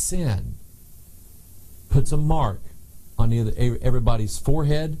of sin puts a mark on either everybody's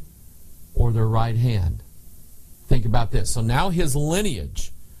forehead or their right hand. Think about this. So now his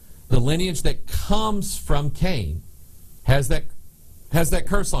lineage, the lineage that comes from Cain, has that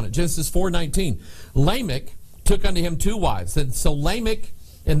curse on it. Genesis 4:19. Lamech took unto him 2 wives. And so Lamech,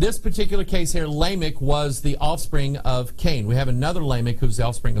 in this particular case here, Lamech was the offspring of Cain. We have another Lamech who's the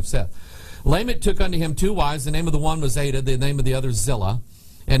offspring of Seth. Lamech took unto him 2 wives. The name of the one was Ada, the name of the other Zillah.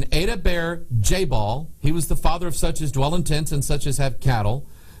 And Ada bare Jabal. He was the father of such as dwell in tents and such as have cattle.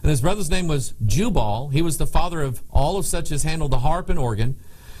 And his brother's name was Jubal. He was the father of all of such as handled the harp and organ.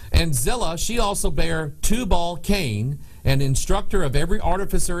 And Zillah, she also bare Tubal-Cain, an instructor of every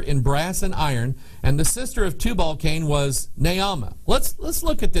artificer in brass and iron. And the sister of Tubal-Cain was Naamah. Let's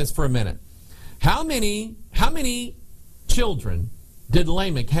look at this for a minute. How many children did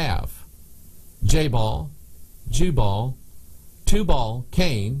Lamech have? Jabal, Jubal,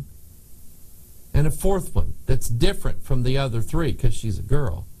 Tubal-Cain, and a fourth one that's different from the other 3 because she's a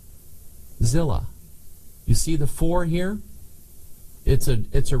girl. Zillah. You see the 4 here? It's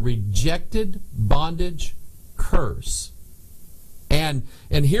a rejected bondage curse. And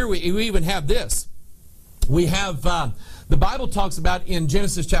here we even have this. We have, the Bible talks about in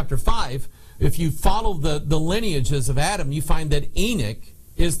Genesis chapter 5, if you follow the lineages of Adam, you find that Enoch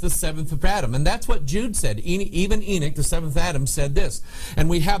is the 7th of Adam. And that's what Jude said. Even Enoch, the 7th Adam, said this. And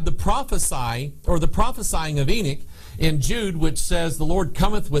we have the prophesying of Enoch in Jude, which says, the Lord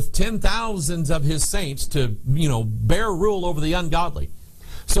cometh with 10,000s of his saints to, bear rule over the ungodly.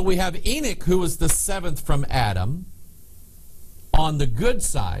 So we have Enoch, who was the 7th from Adam, on the good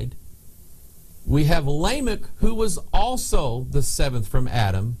side. We have Lamech, who was also the 7th from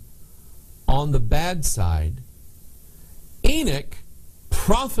Adam, on the bad side. Enoch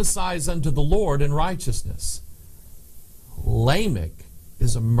prophesies unto the Lord in righteousness. Lamech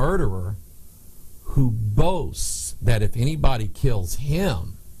is a murderer who boasts that if anybody kills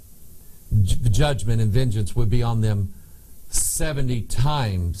him, judgment and vengeance would be on them 70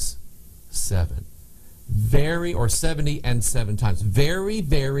 times 7. 70 and 7 times. Very,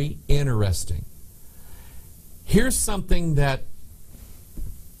 very interesting. Here's something that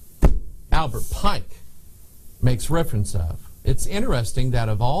Albert Pike makes reference of. It's interesting that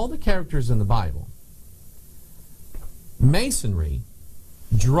of all the characters in the Bible, Masonry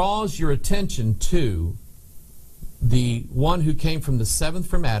draws your attention to the one who came from the seventh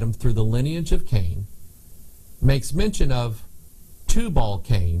from Adam through the lineage of Cain, makes mention of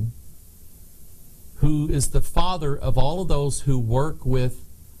Tubal-Cain, who is the father of all of those who work with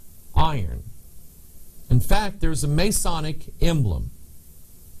iron. In fact, there's a Masonic emblem.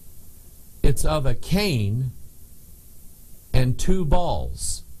 It's of a Cain and two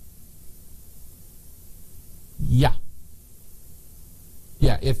balls. Yeah.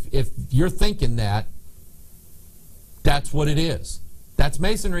 Yeah, if you're thinking that, that's what it is. That's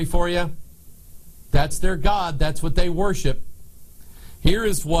Masonry for you. That's their God. That's what they worship. Here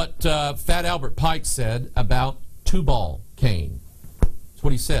is what Fat Albert Pike said about Tubal-Cain. That's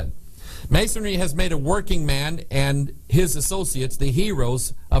what he said. Masonry has made a working man and his associates the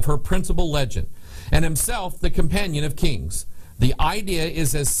heroes of her principal legend, and himself the companion of kings. The idea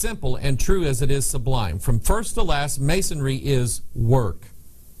is as simple and true as it is sublime. From first to last, Masonry is work.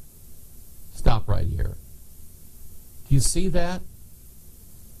 Stop right here. Do you see that?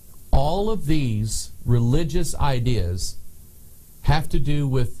 All of these religious ideas have to do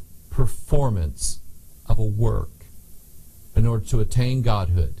with performance of a work in order to attain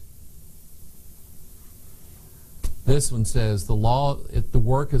godhood. This one says the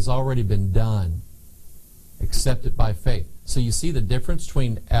work has already been done. Accept it by faith. So you see the difference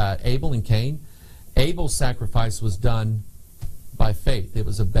between Abel and Cain? Abel's sacrifice was done by faith. It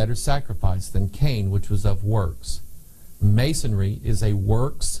was a better sacrifice than Cain, which was of works. Masonry is a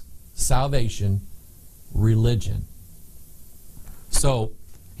works salvation religion. So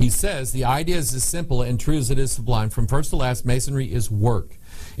he says the idea is as simple and true as it is sublime. From first to last, Masonry is work.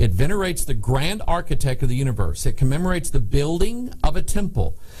 It venerates the grand architect of the universe. It commemorates the building of a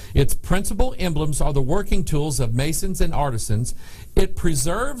temple. Its principal emblems are the working tools of masons and artisans. It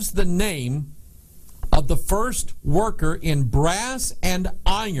preserves the name of the first worker in brass and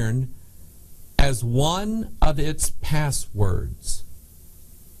iron as one of its passwords.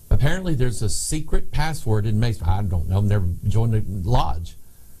 Apparently there's a secret password in Masonry. I don't know, I've never joined a lodge.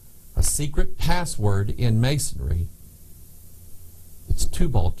 A secret password in Masonry. It's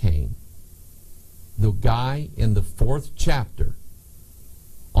Tubal-Cain, the guy in the 4th chapter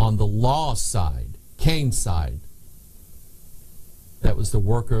on the law side, Cain's side, that was the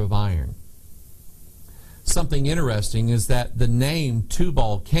worker of iron. Something interesting is that the name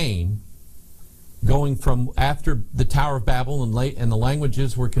Tubal-Cain, going from after the Tower of Babel and the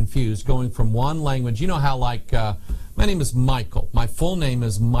languages were confused, going from one language, you know how like, my name is Michael. My full name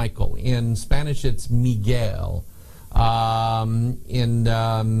is Michael. In Spanish it's Miguel. In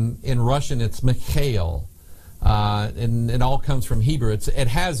Russian it's Mikhail. And it all comes from Hebrew. It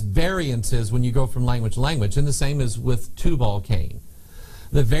has variances when you go from language to language, and the same is with Tubal-Cain.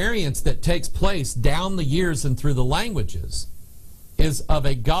 The variance that takes place down the years and through the languages is of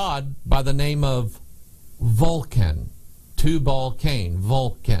a god by the name of Vulcan. Tubal-Cain,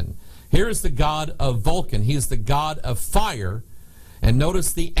 Vulcan. Here is the god of Vulcan. He is the god of fire. And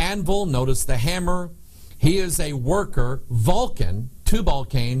notice the anvil, notice the hammer. He is a worker. Vulcan,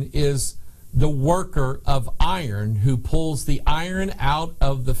 Tubal-Cain, is the worker of iron who pulls the iron out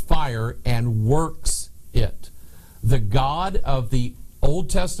of the fire and works it. The God of the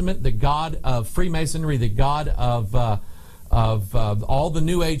Old Testament, the God of Freemasonry, the God of all the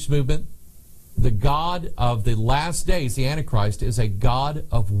New Age movement, the God of the last days, the Antichrist, is a God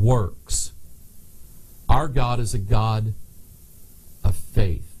of works. Our God is a God of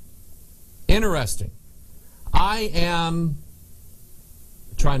faith. Interesting. I am,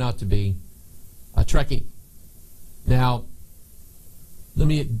 try not to be, a Trekkie. Now, let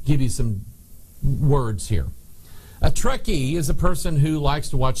me give you some words here. A Trekkie is a person who likes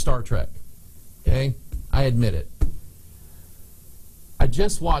to watch Star Trek. Okay? I admit it. I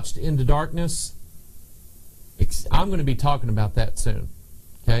just watched Into Darkness. I'm going to be talking about that soon.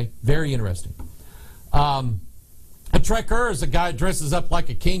 Okay? Very interesting. A Trekker is a guy who dresses up like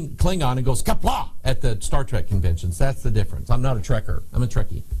a Klingon and goes kapla at the Star Trek conventions. That's the difference. I'm not a Trekker. I'm a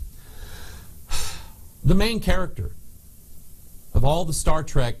Trekkie. The main character of all the Star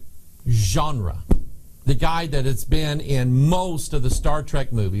Trek genre, the guy that has been in most of the Star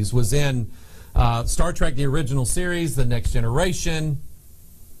Trek movies, was in Star Trek, the original series, The Next Generation,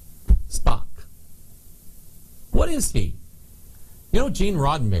 Spock. What is he? You know, Gene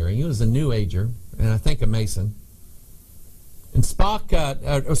Roddenberry, he was a New Ager, and I think a Mason. And Spock,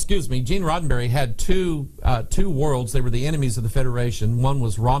 Gene Roddenberry had two worlds. They were the enemies of the Federation. One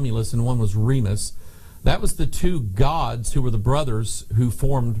was Romulus and one was Remus. That was the two gods who were the brothers who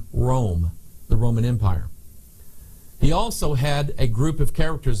formed Rome, the Roman Empire. He also had a group of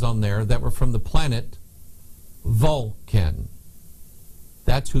characters on there that were from the planet Vulcan.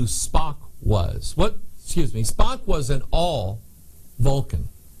 That's who Spock was. Spock was an all Vulcan.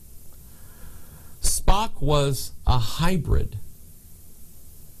 Spock was a hybrid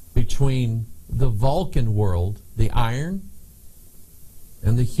between the Vulcan world, the iron,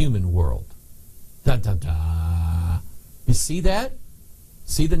 and the human world. Da, da, da. You see that?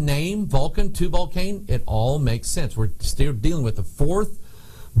 See the name Vulcan to Vulcane? It all makes sense. We're still dealing with the fourth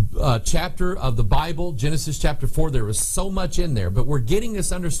chapter of the Bible, Genesis chapter 4. There is so much in there, but we're getting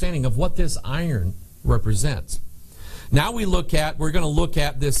this understanding of what this iron represents. Now we're going to look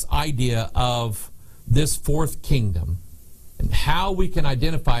at this idea of this fourth kingdom and how we can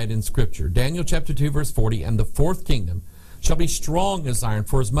identify it in Scripture. Daniel chapter 2 verse 40, and the fourth kingdom shall be strong as iron,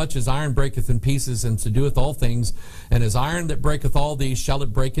 for as much as iron breaketh in pieces and subdueth all things, and as iron that breaketh all these shall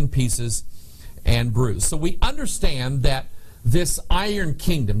it break in pieces and bruise. So we understand that this iron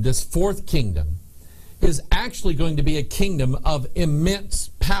kingdom, this fourth kingdom, is actually going to be a kingdom of immense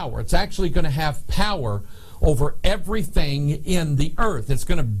power. It's actually going to have power over everything in the earth. It's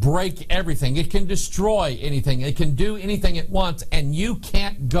going to break everything. It can destroy anything. It can do anything it wants, and you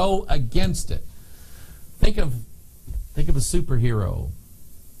can't go against it. Think of a superhero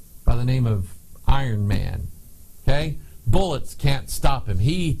by the name of Iron Man. Okay? Bullets can't stop him.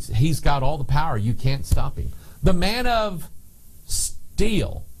 He's got all the power. You can't stop him. The man of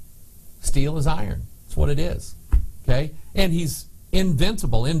steel. Steel is iron. That's what it is. Okay? And he's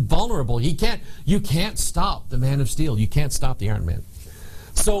invincible, invulnerable. You can't stop the man of steel. You can't stop the Iron Man.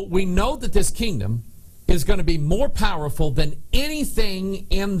 So we know that this kingdom is going to be more powerful than anything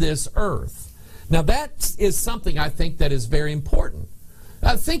in this earth. Now that is something I think that is very important.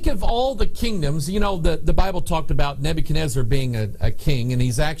 Think of all the kingdoms. You know, the Bible talked about Nebuchadnezzar being a king, and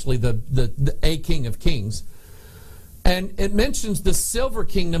he's actually a king of kings. And it mentions the silver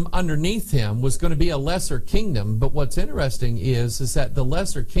kingdom underneath him was going to be a lesser kingdom. But what's interesting is that the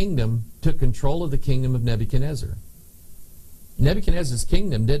lesser kingdom took control of the kingdom of Nebuchadnezzar. Nebuchadnezzar's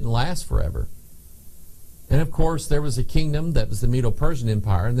kingdom didn't last forever. And of course, there was a kingdom that was the Medo-Persian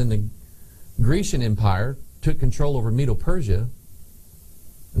Empire, and then the Grecian Empire took control over Medo-Persia,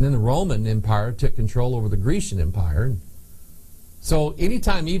 and then the Roman Empire took control over the Grecian Empire. So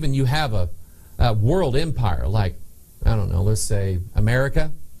anytime even you have a world empire like, I don't know, let's say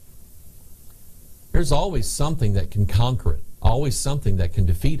America, there's always something that can conquer it, always something that can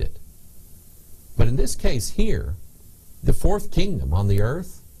defeat it. But in this case here, the fourth kingdom on the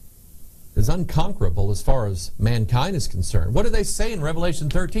earth is unconquerable as far as mankind is concerned. What do they say in Revelation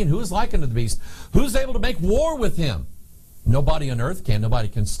 13? Who is like unto the beast? Who's able to make war with him? Nobody on earth can. Nobody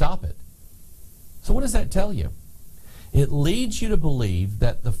can stop it. So what does that tell you? It leads you to believe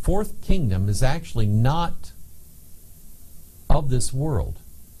that the fourth kingdom is actually not of this world.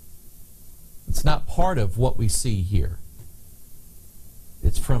 It's not part of what we see here.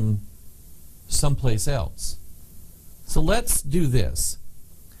 It's from someplace else. So let's do this.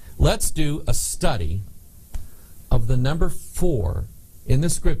 Let's do a study of the number 4 in the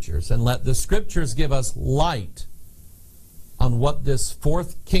Scriptures, and let the Scriptures give us light on what this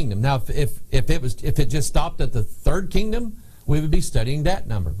fourth kingdom. Now, if it just stopped at the third kingdom, we would be studying that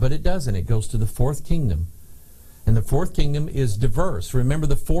number. But it doesn't. It goes to the fourth kingdom. And the fourth kingdom is diverse. Remember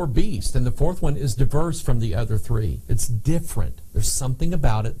the 4 beasts, and the fourth one is diverse from the other 3. It's different. There's something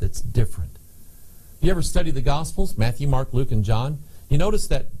about it that's different. You ever study the Gospels? Matthew, Mark, Luke, and John? You notice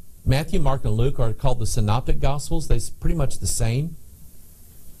that Matthew, Mark, and Luke are called the Synoptic Gospels. They're pretty much the same.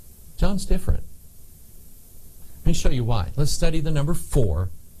 John's different. Let me show you why. Let's study the number 4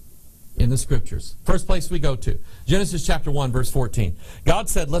 in the Scriptures. First place we go to, Genesis chapter 1, verse 14. God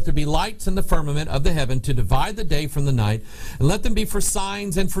said, "Let there be lights in the firmament of the heaven to divide the day from the night, and let them be for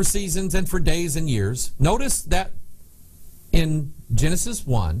signs and for seasons and for days and years." Notice that in Genesis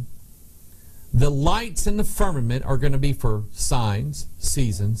 1, the lights in the firmament are going to be for signs,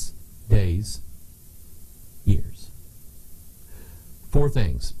 seasons, days, years. 4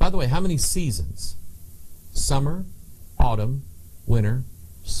 things. By the way, how many seasons? Summer, autumn, winter,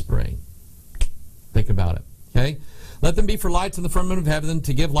 spring. Think about it. Okay? Let them be for lights in the firmament of heaven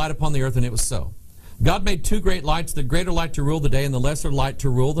to give light upon the earth, and it was so. God made 2 great lights, the greater light to rule the day and the lesser light to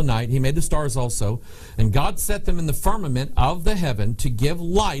rule the night. He made the stars also. And God set them in the firmament of the heaven to give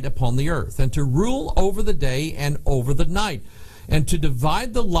light upon the earth, and to rule over the day and over the night, and to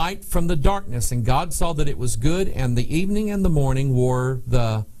divide the light from the darkness. And God saw that it was good, and the evening and the morning were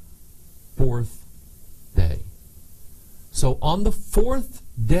the 4th day. So on the 4th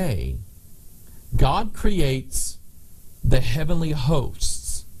day, God creates the heavenly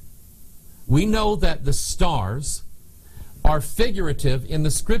hosts. We know that the stars are figurative in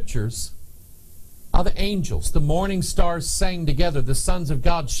the Scriptures are the angels. The morning stars sang together. The sons of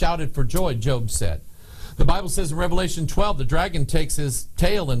God shouted for joy, Job said. The Bible says in Revelation 12, the dragon takes his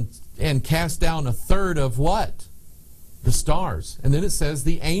tail and casts down a third of what? The stars. And then it says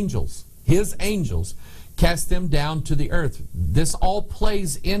the angels, his angels, cast them down to the earth. This all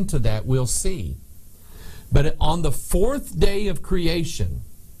plays into that, we'll see. But on the fourth day of creation,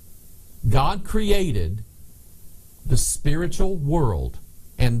 God created the spiritual world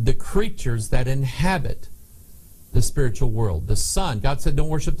and the creatures that inhabit the spiritual world. The sun, God said, don't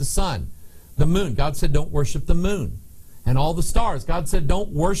worship the sun. The moon, God said, don't worship the moon. And all the stars, God said, don't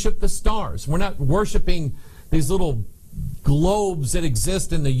worship the stars. We're not worshiping these little globes that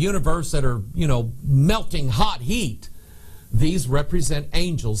exist in the universe that are, melting hot heat. These represent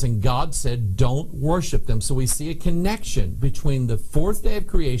angels, and God said, don't worship them. So we see a connection between the fourth day of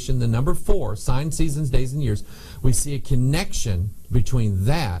creation, the number 4, signs, seasons, days, and years. We see a connection between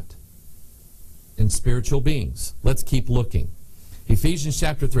that and spiritual beings. Let's keep looking. Ephesians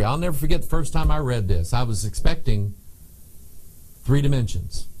chapter 3. I'll never forget the first time I read this. I was expecting 3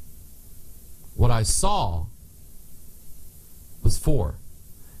 dimensions. What I saw was 4.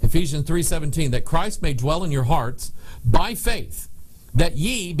 Ephesians 3:17, that Christ may dwell in your hearts by faith, that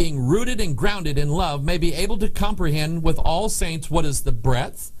ye, being rooted and grounded in love, may be able to comprehend with all saints what is the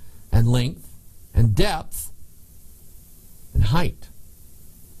breadth and length and depth and height.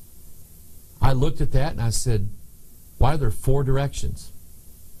 I looked at that and I said, why are there 4 directions?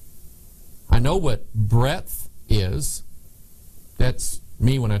 I know what breadth is. That's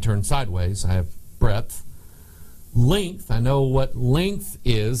me when I turn sideways. I have breadth. Length, I know what length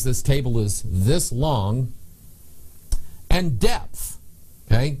is. This table is this long. And depth,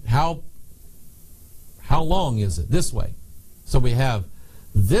 okay? How long is it? This way. So we have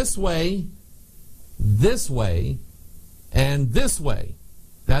this way, and this way.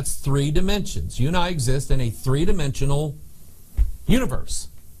 That's 3 dimensions. You and I exist in a 3-dimensional universe.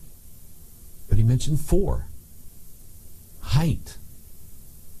 But he mentioned 4. Height.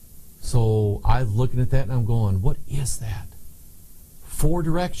 So I'm looking at that and I'm going, what is that? 4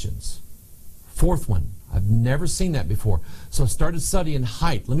 directions. 4th one. I've never seen that before. So I started studying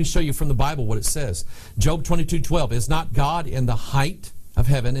height. Let me show you from the Bible what it says. Job 22:12. Is not God in the height of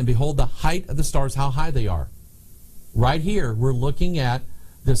heaven, and behold the height of the stars, how high they are? Right here, we're looking at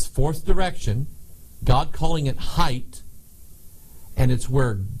this 4th direction, God calling it height, and it's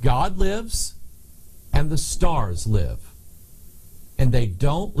where God lives and the stars live. And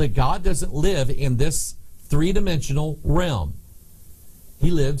God doesn't live in this 3-dimensional realm.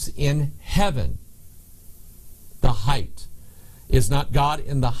 He lives in heaven. The height. Is not God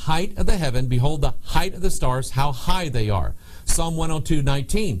in the height of the heaven? Behold the height of the stars, how high they are. Psalm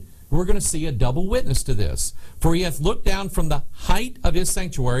 102:19. We're going to see a double witness to this. For he hath looked down from the height of his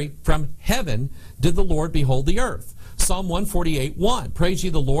sanctuary, from heaven did the Lord behold the earth. Psalm 148:1. Praise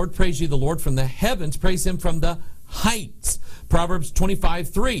ye the Lord from the heavens, praise him from the heights. Proverbs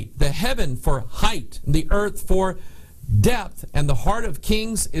 25:3. The heaven for height, and the earth for depth, and the heart of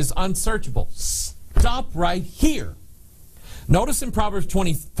kings is unsearchable. Stop right here. Notice in Proverbs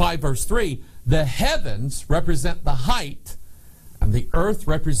 25:3, the heavens represent the height, and the earth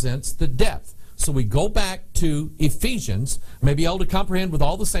represents the depth. So we go back to Ephesians, may be able to comprehend with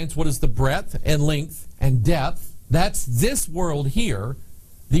all the saints what is the breadth and length and depth. That's this world here,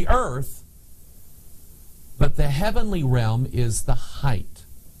 the earth. But the heavenly realm is the height.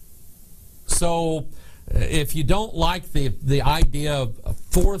 So if you don't like the idea of a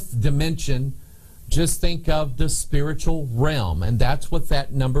 4th dimension, just think of the spiritual realm. And that's what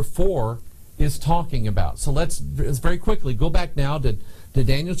that number 4 is talking about. So let's very quickly go back now to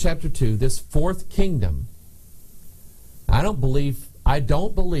Daniel chapter 2, this 4th kingdom. I don't believe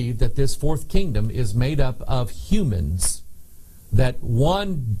that this 4th kingdom is made up of humans. That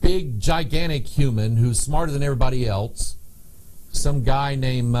one big, gigantic human who's smarter than everybody else, some guy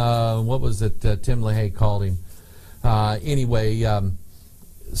named, what was it, Tim LaHaye called him?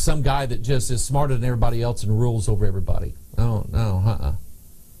 Some guy that just is smarter than everybody else and rules over everybody. The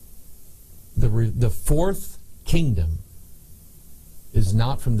 4th kingdom is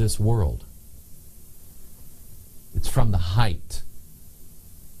not from this world. It's from the height.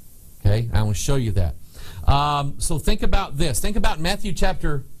 Okay, I want to show you that. So think about this. Think about Matthew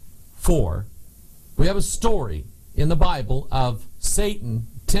chapter 4. We have a story in the Bible of Satan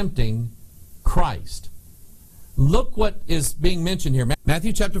tempting Christ. Look what is being mentioned here.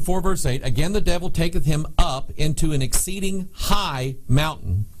 Matthew chapter 4, verse 8. Again the devil taketh him up into an exceeding high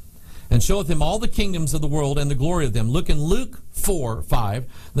mountain, and showeth him all the kingdoms of the world and the glory of them. Look in Luke 4:5.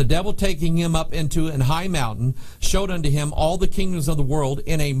 The devil taking him up into an high mountain, showed unto him all the kingdoms of the world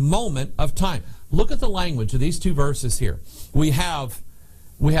in a moment of time. look at the language of these two verses here. We have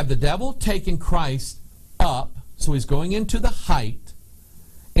the devil taking Christ up, so he's going into the height,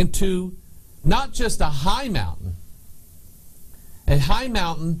 into not just a high mountain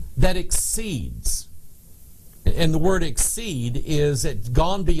that exceeds. And the word exceed is it's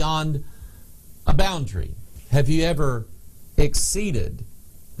gone beyond a boundary. Have you ever exceeded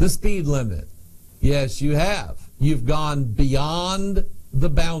the speed limit? Yes, you have. You've gone beyond the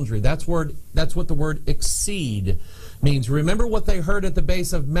boundary. That's what the word exceed means. Remember what they heard at the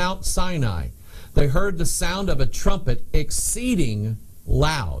base of Mount Sinai. They heard the sound of a trumpet exceeding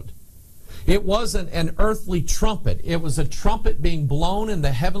loud. It wasn't an earthly trumpet. It was a trumpet being blown in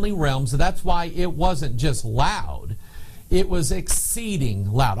the heavenly realms. That's why it wasn't just loud. It was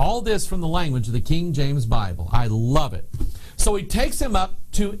exceeding loud. All this from the language of the King James Bible. I love it. So he takes him up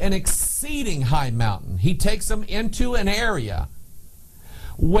to an exceeding high mountain. He takes him into an area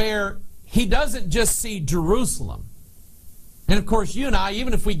where he doesn't just see Jerusalem. And of course, you and I,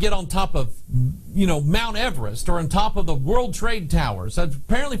 even if we get on top of, Mount Everest or on top of the World Trade Towers,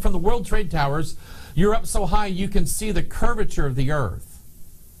 apparently from the World Trade Towers, you're up so high you can see the curvature of the earth.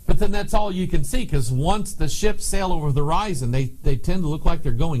 But then that's all you can see, because once the ships sail over the horizon, they tend to look like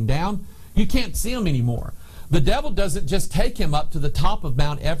they're going down. You can't see them anymore. The devil doesn't just take him up to the top of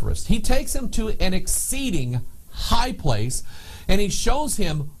Mount Everest. He takes him to an exceeding high place, and he shows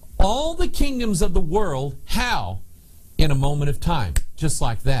him all the kingdoms of the world. How? In a moment of time, just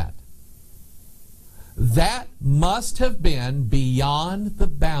like that. That must have been beyond the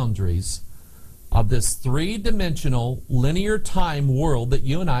boundaries of this three-dimensional linear time world that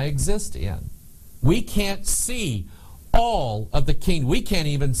you and I exist in. We can't see all of the kingdom. We can't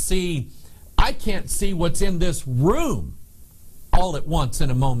even see, I can't see what's in this room all at once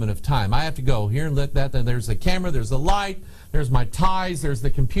in a moment of time. I have to go here and let that, there's the camera, there's the light, there's my ties, there's the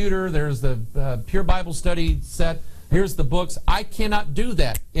computer, there's the Pure Bible Study set, here's the books. I cannot do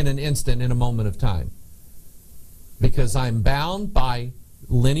that in an instant, in a moment of time, because I'm bound by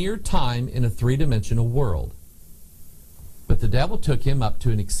linear time in a three-dimensional world. But the devil took him up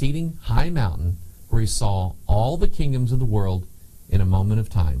to an exceeding high mountain where he saw all the kingdoms of the world in a moment of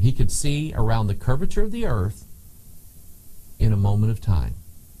time. He could see around the curvature of the earth in a moment of time.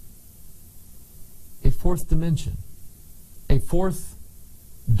 A fourth dimension, a fourth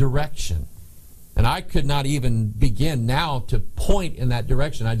direction. And I could not even begin now to point in that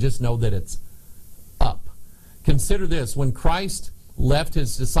direction. I just know that it's up. Consider this. When Christ left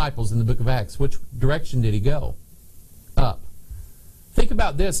his disciples in the book of Acts, which direction did he go? Up. Think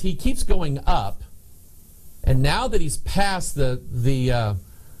about this. He keeps going up. And now that he's past the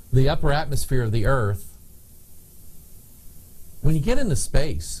upper atmosphere of the earth, when you get into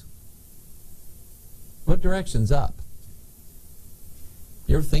space, what direction's up?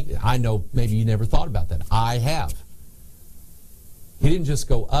 You ever think, I know maybe you never thought about that. I have. He didn't just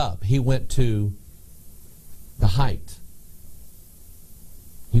go up. He went to the height.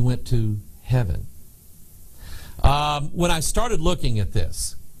 He went to heaven. When I started looking at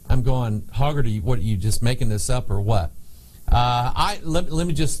this, I'm going, Hoggart, what are you just making this up or what? Let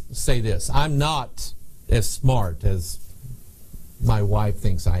me just say this. I'm not as smart as my wife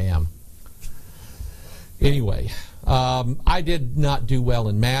thinks I am. Anyway, I did not do well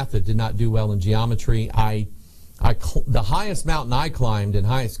in math. I did not do well in geometry. The highest mountain I climbed in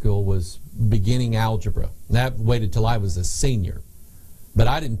high school was beginning algebra. That waited till I was a senior. But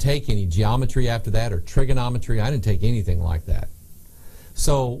I didn't take any geometry after that or trigonometry. I didn't take anything like that.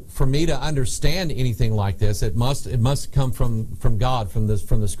 So for me to understand anything like this, it must come from God, from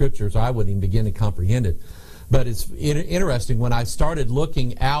the Scriptures. I wouldn't even begin to comprehend it. But it's interesting, when I started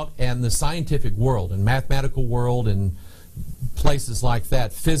looking out in the scientific world and mathematical world and places like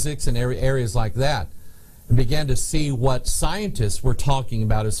that, physics and areas like that, and began to see what scientists were talking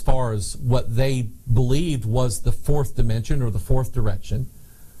about as far as what they believed was the fourth dimension or the fourth direction,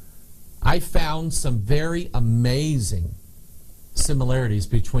 I found some very amazing similarities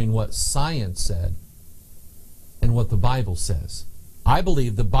between what science said and what the Bible says. I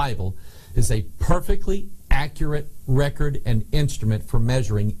believe the Bible is a perfectly accurate record and instrument for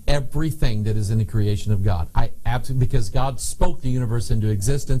measuring everything that is in the creation of God. Because God spoke the universe into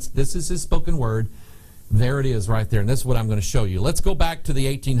existence. This is His spoken word. There it is right there. And this is what I'm going to show you. Let's go back to the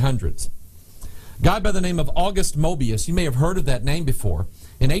 1800s. A guy by the name of August Mobius, you may have heard of that name before,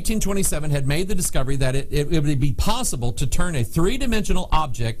 in 1827 had made the discovery that it would be possible to turn a three-dimensional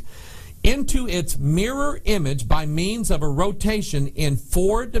object into its mirror image by means of a rotation in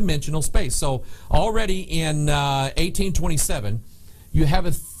four-dimensional space. So already in 1827, you have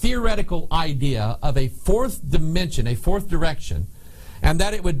a theoretical idea of a fourth dimension, a fourth direction, and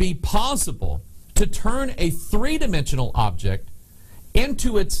that it would be possible to turn a three-dimensional object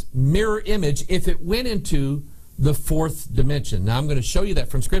into its mirror image if it went into the fourth dimension. Now, I'm going to show you that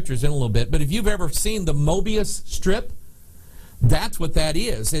from scriptures in a little bit, but if you've ever seen the Mobius strip, that's what that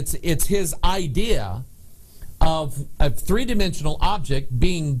is. It's his idea of a three-dimensional object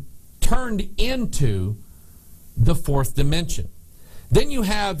being turned into the fourth dimension. Then you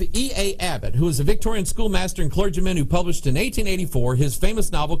have E.A. Abbott, who is a Victorian schoolmaster and clergyman who published in 1884 his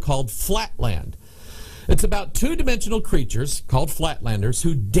famous novel called Flatland. It's about two-dimensional creatures called Flatlanders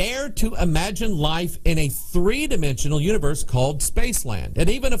who dare to imagine life in a three-dimensional universe called Spaceland, and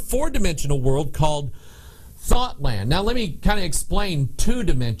even a four-dimensional world called Thoughtland. Now let me kind of explain two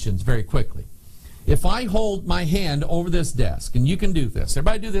dimensions very quickly. If I hold my hand over this desk, and you can do this.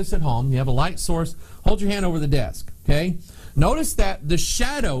 Everybody do this at home. You have a light source. Hold your hand over the desk, okay? Notice that the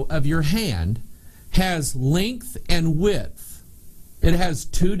shadow of your hand has length and width. It has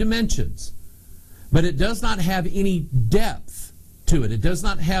two dimensions. But it does not have any depth to it. It does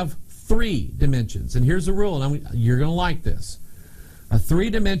not have three dimensions. And here's the rule, and you're going to like this. A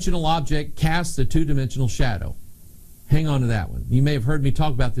three-dimensional object casts a two-dimensional shadow. Hang on to that one. You may have heard me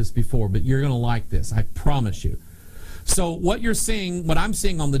talk about this before, but you're going to like this. I promise you. So what you're seeing, what I'm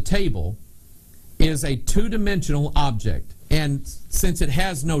seeing on the table, is a two-dimensional object. And since it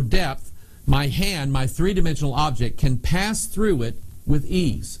has no depth, my hand, my three-dimensional object, can pass through it with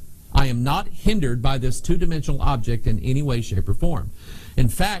ease. I am not hindered by this two-dimensional object in any way, shape, or form. In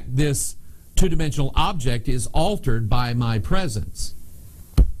fact, this two-dimensional object is altered by my presence.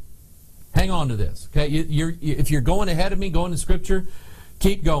 Hang on to this, okay? If you're going ahead of me, going to Scripture,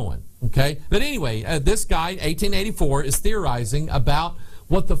 keep going, okay? But anyway, this guy, 1884, is theorizing about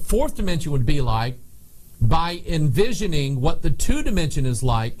what the fourth dimension would be like by envisioning what the two-dimension is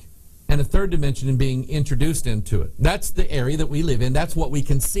like and a third dimension and being introduced into it. That's the area that we live in. That's what we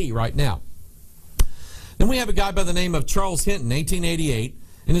can see right now. Then we have a guy by the name of Charles Hinton, 1888,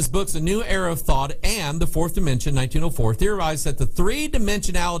 in his books A New Era of Thought and The Fourth Dimension, 1904, theorized that the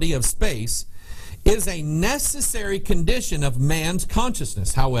three-dimensionality of space is a necessary condition of man's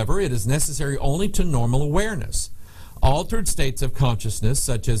consciousness. However, it is necessary only to normal awareness. Altered states of consciousness,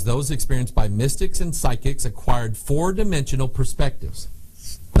 such as those experienced by mystics and psychics, acquired four-dimensional perspectives.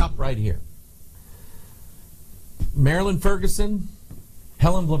 Stop right here. Marilyn Ferguson,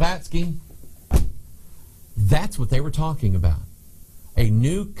 Helen Blavatsky, that's what they were talking about. A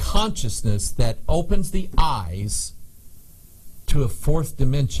new consciousness that opens the eyes to a fourth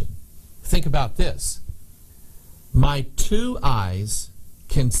dimension. Think about this. My two eyes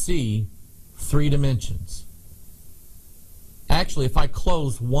can see three dimensions. Actually, if I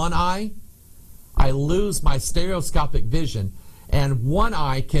close one eye, I lose my stereoscopic vision, and one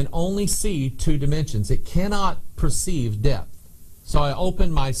eye can only see two dimensions. It cannot perceive depth. So I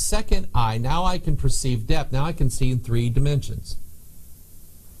open my second eye. Now I can perceive depth. Now I can see in three dimensions.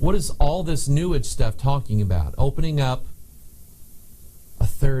 What is all this New Age stuff talking about? Opening up a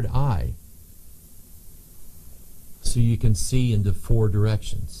third eye so you can see into four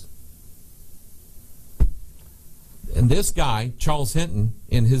directions. And this guy, Charles Hinton,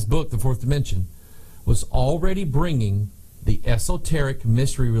 in his book, The Fourth Dimension, was already bringing the esoteric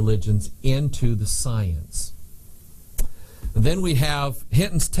mystery religions into the science. And then we have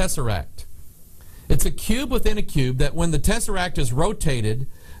Hinton's tesseract. It's a cube within a cube that when the tesseract is rotated,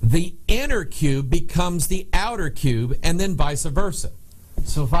 the inner cube becomes the outer cube, and then vice versa.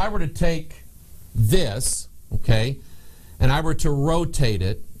 So if I were to take this, okay, and I were to rotate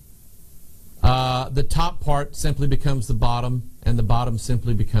it, the top part simply becomes the bottom, and the bottom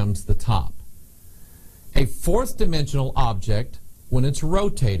simply becomes the top. A fourth dimensional object, when it's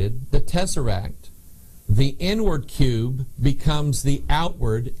rotated, the tesseract, the inward cube becomes the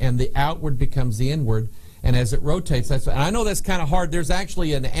outward, and the outward becomes the inward. And as it rotates, and I know that's kind of hard. There's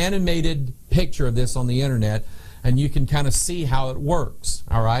actually an animated picture of this on the internet, and you can kind of see how it works.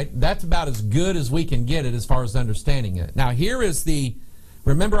 All right? That's about as good as we can get it as far as understanding it. Now, here is the,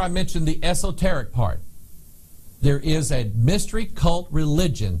 remember I mentioned the esoteric part. There is a mystery cult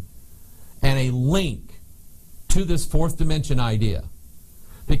religion and a link to this fourth dimension idea.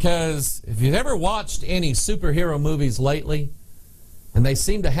 Because if you've ever watched any superhero movies lately, and they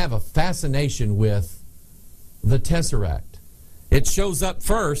seem to have a fascination with the tesseract. It shows up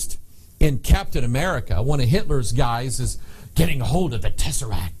first in Captain America. One of Hitler's guys is getting a hold of the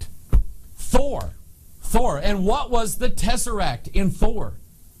tesseract. Thor. And what was the tesseract in Thor?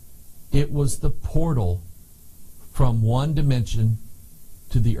 It was the portal from one dimension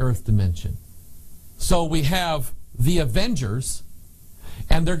to the earth dimension. So we have the Avengers,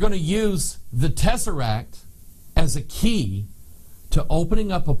 and they're going to use the tesseract as a key to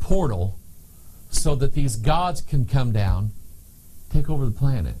opening up a portal so that these gods can come down, take over the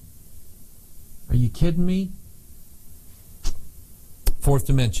planet. Are you kidding me? Fourth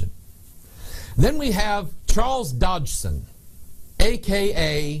dimension. Then we have Charles Dodgson,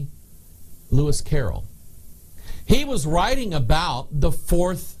 a.k.a. Lewis Carroll. He was writing about the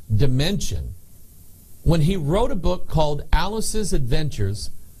fourth dimension when he wrote a book called Alice's Adventures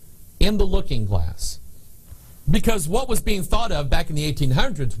in the Looking Glass. Because what was being thought of back in the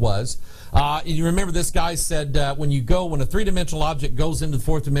 1800s was, you remember this guy said, when a three-dimensional object goes into the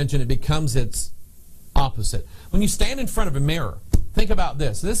fourth dimension, it becomes its opposite. When you stand in front of a mirror, think about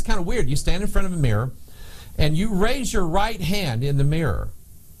this. This is kind of weird. You stand in front of a mirror, and you raise your right hand in the mirror.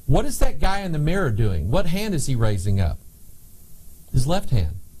 What is that guy in the mirror doing? What hand is he raising up? His left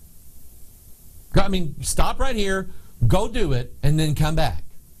hand. I mean, stop right here, go do it, and then come back.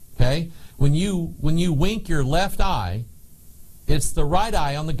 Okay? When you wink your left eye, it's the right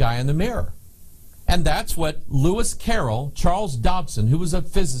eye on the guy in the mirror. And that's what Lewis Carroll, Charles Dodgson, who was a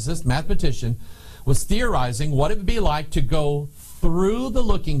physicist, mathematician, was theorizing what it would be like to go through the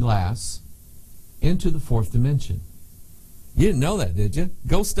looking glass into the fourth dimension. You didn't know that, did you?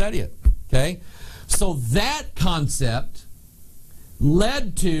 Go study it. Okay? So that concept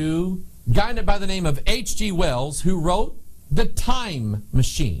led to a guy by the name of H.G. Wells, who wrote The Time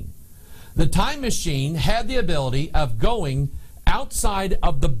Machine. The Time Machine had the ability of going outside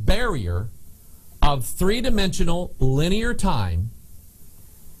of the barrier of three-dimensional linear time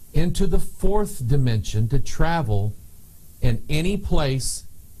into the fourth dimension to travel in any place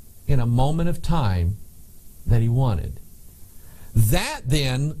in a moment of time that he wanted. That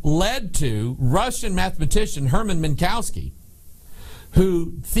then led to Russian mathematician Hermann Minkowski,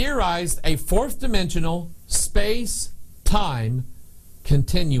 who theorized a fourth dimensional space-time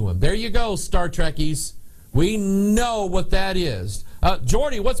continuum. There you go, Star Trekkies. We know what that is.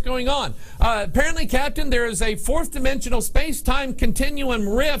 Jordy, what's going on? Apparently, Captain, there is a fourth dimensional space-time continuum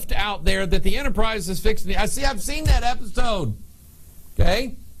rift out there that the Enterprise is fixing. I've seen that episode.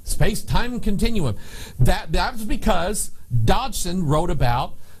 Okay? Space-time continuum. That was because Dodgson wrote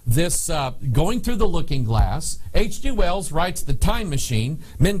about this going through the looking glass. H.G. Wells writes The Time Machine.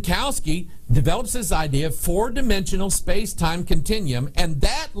 Minkowski develops this idea of four-dimensional space-time continuum, and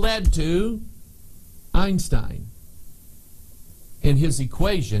that led to Einstein. In his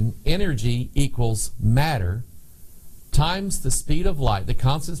equation, energy equals matter times the speed of light, the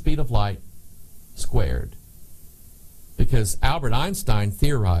constant speed of light, squared. Because Albert Einstein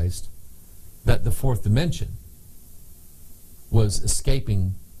theorized that the fourth dimension was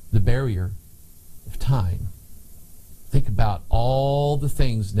escaping the barrier of time. Think about all the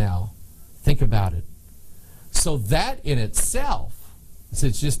things now. Think about it. So that in itself,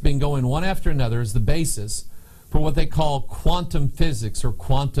 it's just been going one after another, is the basis for what they call quantum physics or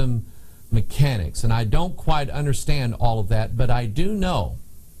quantum mechanics. And I don't quite understand all of that, but I do know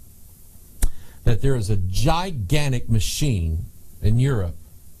that there is a gigantic machine in Europe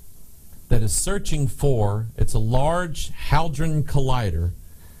that is searching for, it's a large hadron collider,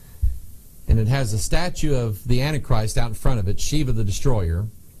 and it has a statue of the Antichrist out in front of it, Shiva the Destroyer,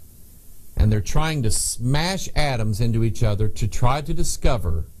 and they're trying to smash atoms into each other to try to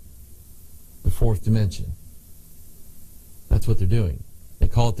discover the fourth dimension. That's what they're doing. They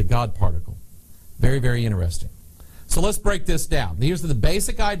call it the God particle. Very, very interesting. So let's break this down. Here's the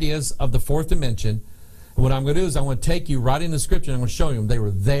basic ideas of the fourth dimension. And what I'm going to do is I'm going to take you right in the scripture and I'm going to show you they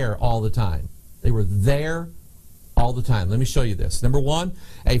were there all the time. They were there all the time. Let me show you this. Number one,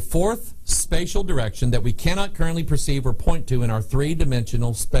 a fourth spatial direction that we cannot currently perceive or point to in our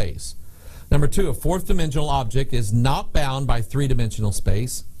three-dimensional space. Number two, a fourth dimensional object is not bound by three-dimensional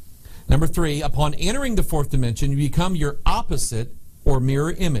space. Number three, upon entering the fourth dimension, you become your opposite or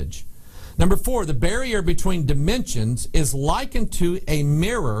mirror image. Number four, the barrier between dimensions is likened to a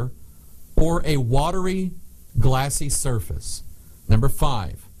mirror or a watery, glassy surface. Number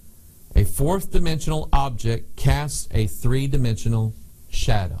five, a fourth dimensional object casts a three-dimensional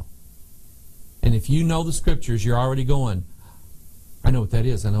shadow. And if you know the scriptures, you're already going, I know what that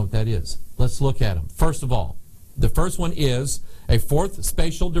is, I know what that is. Let's look at them. First of all, the first one is a fourth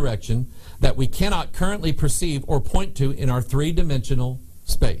spatial direction that we cannot currently perceive or point to in our three-dimensional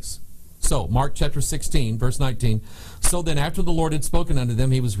space. So, Mark chapter 16, verse 19, so then after the Lord had spoken unto them,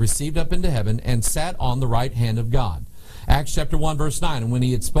 he was received up into heaven and sat on the right hand of God. Acts chapter 1, verse 9, and when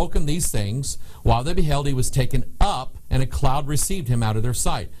he had spoken these things, while they beheld, he was taken up, and a cloud received him out of their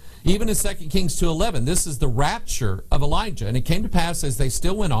sight. Even in 2 Kings 2:11, this is the rapture of Elijah. And it came to pass, as they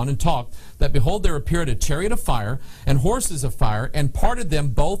still went on and talked, that behold, there appeared a chariot of fire and horses of fire, and parted them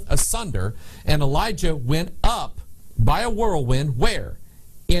both asunder. And Elijah went up by a whirlwind, where?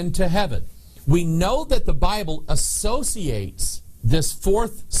 Into heaven. we know that the Bible associates this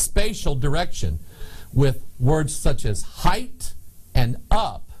fourth spatial direction with words such as height and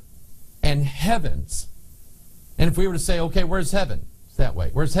up and heavens. And if we were to say, okay, where's heaven? It's that way.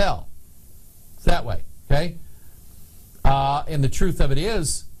 Where's hell? It's that way. Okay? And the truth of it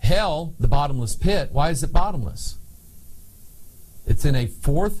is, hell, the bottomless pit, why is it bottomless? It's in a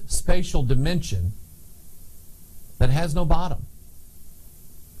fourth spatial dimension that has no bottom.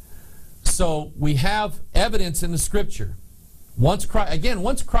 So we have evidence in the Scripture. Once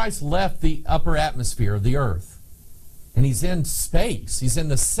Christ left the upper atmosphere of the earth, and he's in space, he's in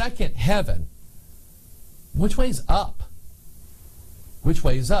the second heaven, which way is up? Which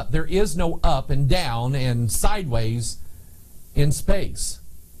way is up? There is no up and down and sideways in space.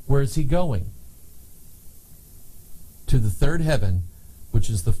 Where is he going? To the third heaven, which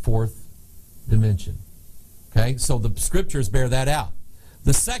is the fourth dimension. Okay, so the Scriptures bear that out.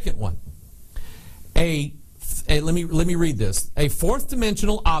 The second one, let me read this. A fourth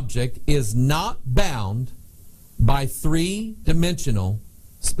dimensional object is not bound by three-dimensional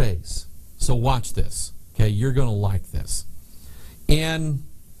space. So watch this. Okay, you're going to like this. In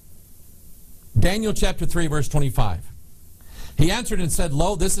Daniel chapter 3, verse 25, he answered and said,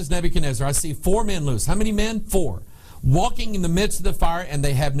 Lo, this is Nebuchadnezzar. I see 4 men loose. How many men? 4. Walking in the midst of the fire, and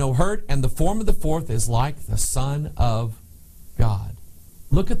they have no hurt, and the form of the fourth is like the Son of God.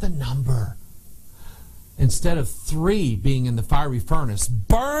 Look at the number. Instead of 3 being in the fiery furnace,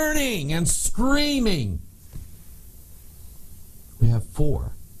 burning and screaming, we have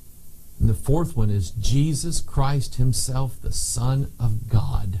 4. And the fourth one is Jesus Christ himself, the Son of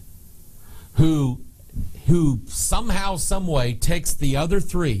God, who somehow, some way takes the other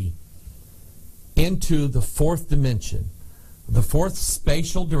 3 into the fourth dimension, the fourth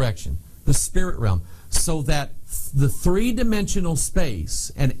spatial direction, the spirit realm, so that the three-dimensional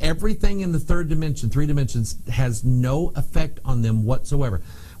space and everything in the third dimension, 3 dimensions, has no effect on them whatsoever.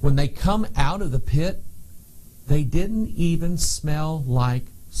 When they come out of the pit, they didn't even smell like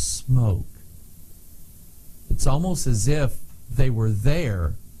smoke. It's almost as if they were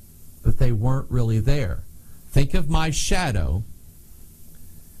there, but they weren't really there. Think of my shadow,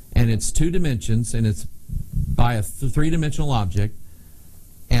 and it's 2 dimensions, and it's by a 3-dimensional object,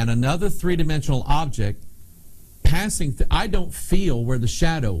 and another 3-dimensional object passing. I don't feel where the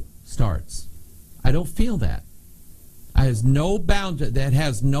shadow starts. I don't feel that. It has no that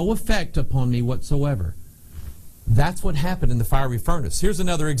has no effect upon me whatsoever. That's what happened in the fiery furnace. Here's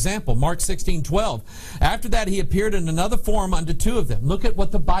another example. Mark 16:12. After that he appeared in another form unto 2 of them. Look at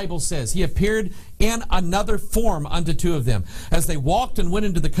what the Bible says. He appeared in another form unto 2 of them. As they walked and went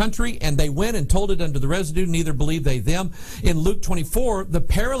into the country, and they went and told it unto the residue, neither believed they them. In Luke 24, the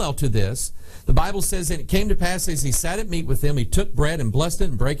parallel to this, the Bible says, and it came to pass as he sat at meat with them, he took bread and blessed it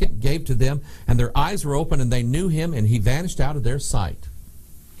and brake it and gave to them, and their eyes were open and they knew him, and he vanished out of their sight.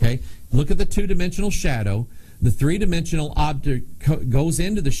 Okay? Look at the 2-dimensional shadow. The 3-dimensional object goes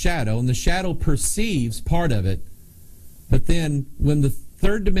into the shadow, and the shadow perceives part of it. But then when the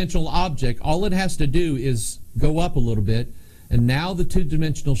 3rd-dimensional object, all it has to do is go up a little bit, and now the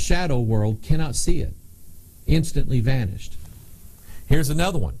 2-dimensional shadow world cannot see it. Instantly vanished. Here's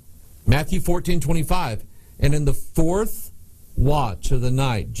another one. Matthew 14:25. And in the 4th watch of the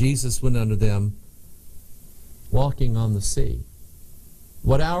night, Jesus went unto them walking on the sea.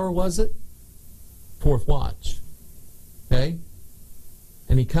 What hour was it? 4th watch. Okay?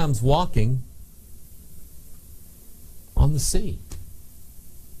 And he comes walking on the sea.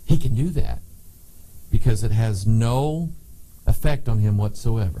 He can do that because it has no effect on him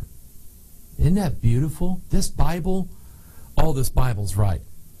whatsoever. Isn't that beautiful? This Bible, this Bible's right.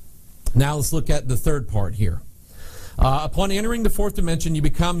 Now let's look at the third part here. Upon entering the 4th dimension, you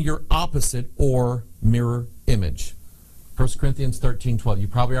become your opposite or mirror image. 1 Corinthians 13:12. You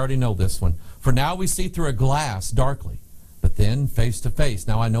probably already know this one. For now we see through a glass darkly, but then face to face.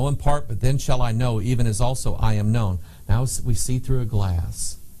 Now I know in part, but then shall I know, even as also I am known. Now we see through a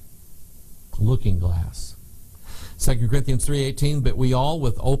glass, looking glass. 2 Corinthians 3:18. But we all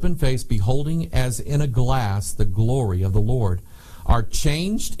with open face, beholding as in a glass the glory of the Lord, are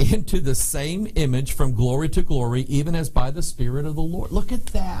changed into the same image from glory to glory, even as by the Spirit of the Lord. Look at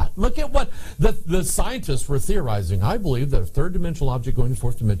that. Look at what the scientists were theorizing. I believe that a 3rd-dimensional object going to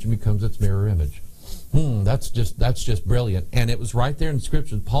 4th dimension becomes its mirror image. That's just brilliant. And it was right there in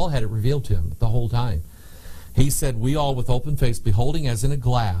Scripture. Paul had it revealed to him the whole time. He said, we all with open face, beholding as in a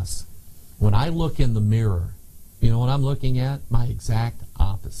glass. When I look in the mirror, you know what I'm looking at? My exact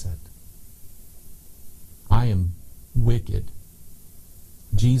opposite. I am wicked.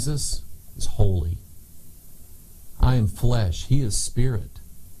 Jesus is holy. I am flesh. He is spirit.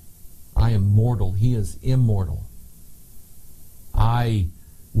 I am mortal. He is immortal. I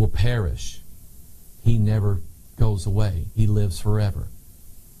will perish. He never goes away. He lives forever.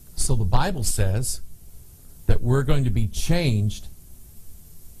 So the Bible says that we're going to be changed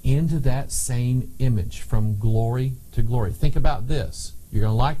into that same image from glory to glory. Think about this. You're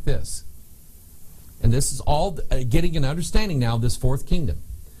going to like this. And this is all getting an understanding now of this fourth kingdom.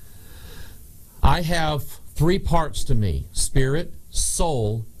 I have three parts to me: spirit,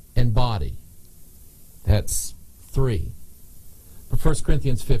 soul, and body. That's three. But 1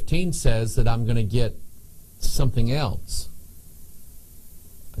 Corinthians 15 says that I'm going to get something else.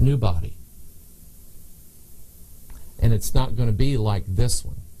 A new body. And it's not going to be like this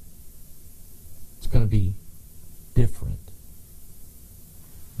one. It's going to be different.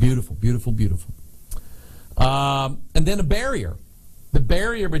 Beautiful, beautiful, beautiful. And then a barrier. The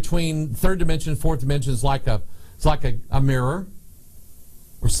barrier between third dimension and fourth dimension is like a mirror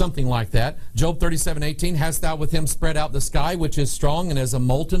or something like that. Job 37:18, hast thou with him spread out the sky, which is strong and as a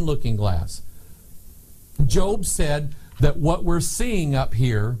molten looking glass. Job said that what we're seeing up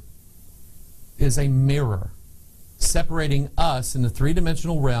here is a mirror separating us in the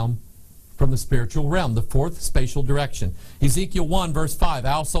three-dimensional realm from the spiritual realm, the fourth spatial direction. Ezekiel 1 verse 5,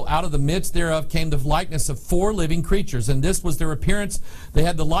 also out of the midst thereof came the likeness of four living creatures, and this was their appearance. They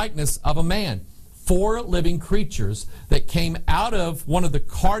had the likeness of a man. Four living creatures that came out of one of the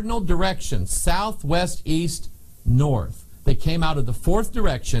cardinal directions, south, west, east, north. They came out of the fourth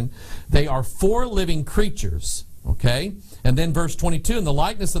direction. They are four living creatures. Okay? And then verse 22, and the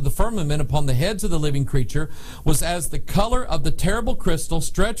likeness of the firmament upon the heads of the living creature was as the color of the terrible crystal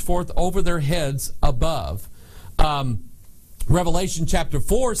stretched forth over their heads above. Revelation chapter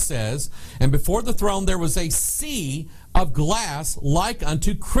 4 says, and before the throne there was a sea of glass like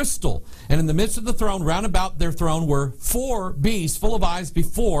unto crystal. And in the midst of the throne, round about their throne, were four beasts full of eyes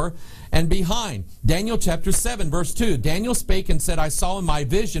before and behind. Daniel chapter 7 verse 2, Daniel spake and said, I saw in my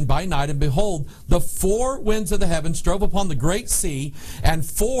vision by night, and behold, the four winds of the heavens drove upon the great sea, and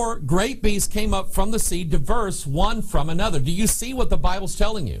four great beasts came up from the sea, diverse one from another. Do you see what the Bible's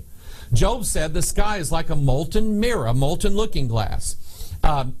telling you? Job said the sky is like a molten mirror, a molten looking glass.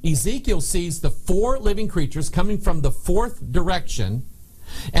 Ezekiel sees the four living creatures coming from the fourth direction,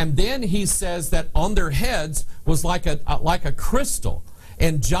 and then he says that on their heads was like a crystal.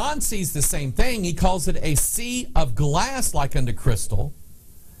 And John sees the same thing. He calls it a sea of glass like unto crystal,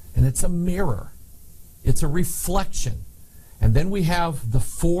 and it's a mirror. It's a reflection. And then we have the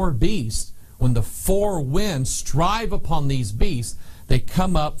four beasts. When the four winds strive upon these beasts, they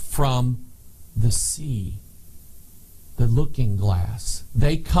come up from the sea, the looking glass.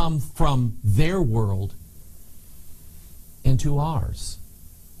 They come from their world into ours.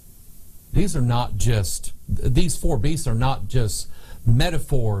 These four beasts are not just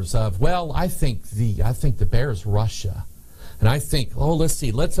metaphors of, well, I think the bear is Russia. And I think, oh,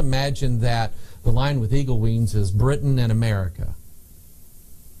 let's imagine that the lion with eagle wings is Britain and America.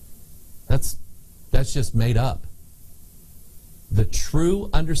 That's just made up. The true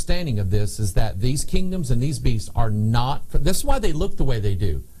understanding of this is that these kingdoms and these beasts are not, this is why they look the way they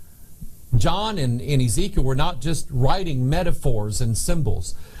do. John and Ezekiel were not just writing metaphors and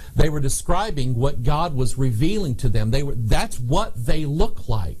symbols. They were describing what God was revealing to them. That's what they look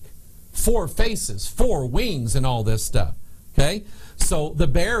like. Four faces, four wings, and all this stuff. Okay? So the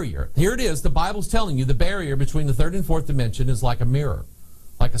barrier, here it is, the Bible's telling you the barrier between the third and fourth dimension is like a mirror,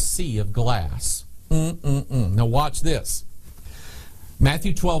 like a sea of glass. Now watch this.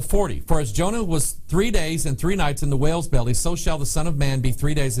 Matthew 12:40. For as Jonah was 3 days and 3 nights in the whale's belly, so shall the Son of Man be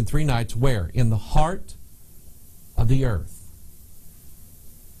 3 days and 3 nights where? In the heart of the earth.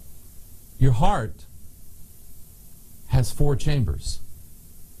 Your heart has four chambers.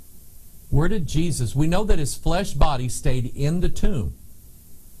 Where did Jesus, we know that his flesh body stayed in the tomb.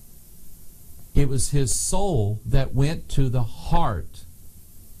 It was his soul that went to the heart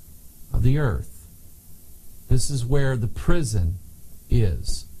of the earth. This is where the prison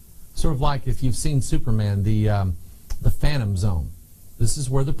is. Sort of like if you've seen Superman, the Phantom Zone. This is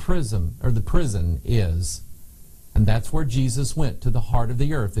where the prison is. And that's where Jesus went, to the heart of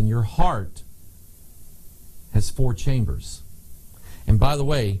the earth. And your heart has four chambers. And by the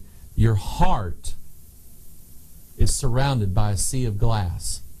way, your heart is surrounded by a sea of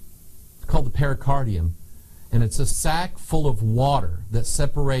glass. It's called the pericardium. And it's a sac full of water that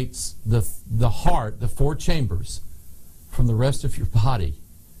separates the heart, the four chambers, from the rest of your body.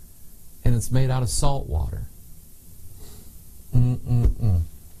 And it's made out of salt water. Isn't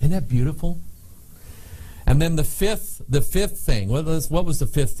that beautiful? And then the fifth thing, what was the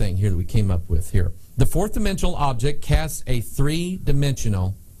fifth thing here that we came up with here? The fourth dimensional object casts a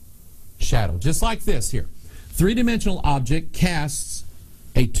three-dimensional shadow. Just like this here. Three-dimensional object casts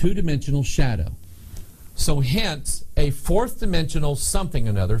a two-dimensional shadow. So hence, a fourth-dimensional something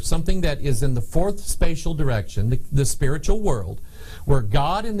or another, something that is in the fourth spatial direction, the spiritual world, where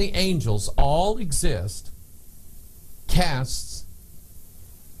God and the angels all exist, casts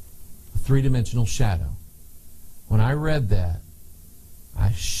a three-dimensional shadow. When I read that,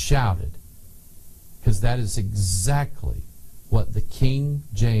 I shouted, because that is exactly what the King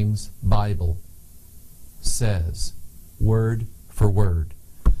James Bible says, word for word.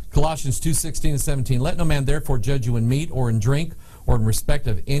 Colossians 2:16 and 17, let no man therefore judge you in meat or in drink or in respect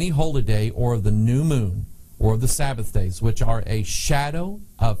of any holy day or of the new moon or of the Sabbath days, which are a shadow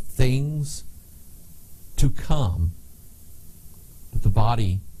of things to come. But the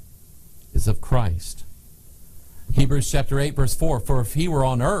body is of Christ. Hebrews chapter 8 verse 4, for if he were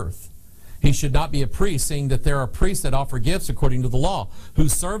on earth, he should not be a priest, seeing that there are priests that offer gifts according to the law, who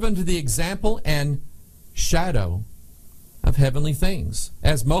serve unto the example and shadow of heavenly things.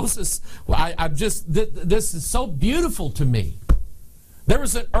 As Moses, this is so beautiful to me. There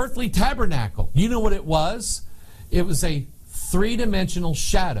was an earthly tabernacle. You know what it was? It was a three-dimensional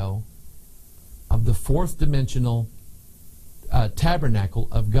shadow of the fourth dimensional tabernacle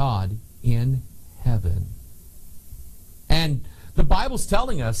of God in heaven. And the Bible's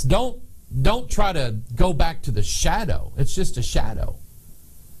telling us, don't try to go back to the shadow. It's just a shadow.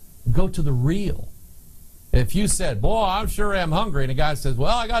 Go to the real. If you said, boy, I sure am hungry, and a guy says,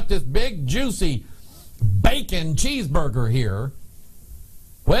 well, I got this big, juicy bacon cheeseburger here.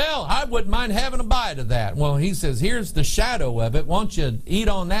 Well, I wouldn't mind having a bite of that. Well, he says, here's the shadow of it. Why don't you eat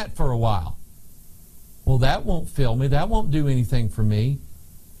on that for a while? Well, that won't fill me. That won't do anything for me.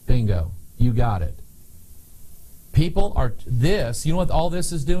 Bingo. You got it. People are this. You know what all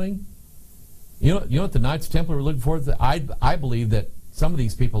this is doing? You know what the Knights Templar were looking for? I believe that some of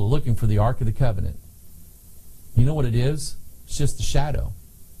these people are looking for the Ark of the Covenant. You know what it is? It's just the shadow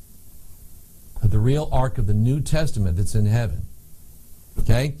of the real Ark of the New Testament that's in heaven.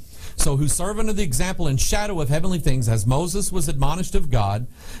 Okay? So, who serve under the example and shadow of heavenly things, as Moses was admonished of God,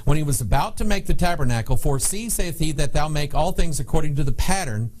 when he was about to make the tabernacle, for see, saith he, that thou make all things according to the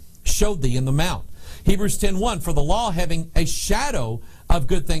pattern showed thee in the mount. Hebrews 10:1, for the law having a shadow of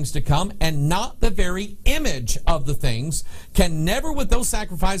good things to come, and not the very image of the things, can never with those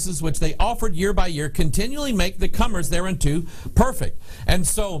sacrifices which they offered year by year continually make the comers thereunto perfect. And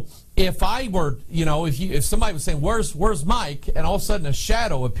so, if I were, if somebody was saying, where's Mike? And all of a sudden a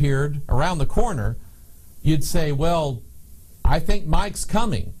shadow appeared around the corner, you'd say, well, I think Mike's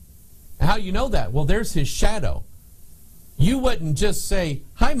coming. How do you know that? Well, there's his shadow. You wouldn't just say,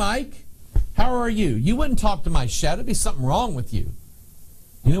 hi, Mike. How are you? You wouldn't talk to my shadow. There'd be something wrong with you.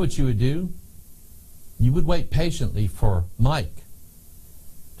 You know what you would do? You would wait patiently for Mike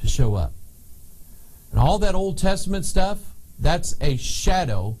to show up. And all that Old Testament stuff, that's a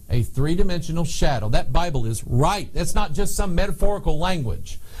shadow, a three-dimensional shadow. That Bible is right. That's not just some metaphorical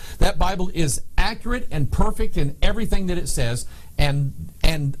language. That Bible is accurate and perfect in everything that it says.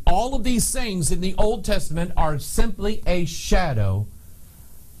 And all of these things in the Old Testament are simply a shadow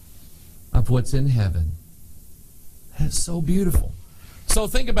of what's in heaven. That's so beautiful. So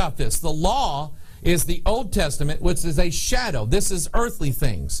think about this. The law is the Old Testament, which is a shadow. This is earthly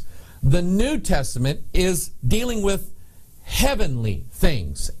things. The New Testament is dealing with heavenly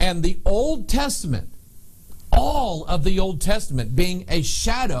things. And the Old Testament, all of the Old Testament being a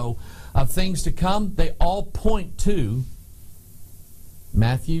shadow of things to come, they all point to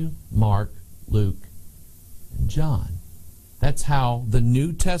Matthew, Mark, Luke, and John. That's how the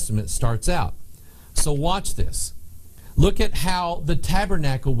New Testament starts out. So watch this. Look at how the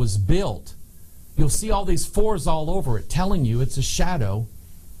tabernacle was built. You'll see all these fours all over it, telling you it's a shadow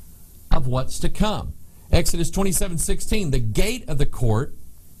of what's to come. Exodus 27:16, the gate of the court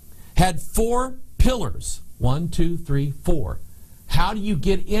had 4 pillars. 1, 2, 3, 4. How do you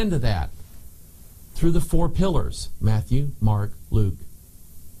get into that? Through the 4 pillars. Matthew, Mark, Luke,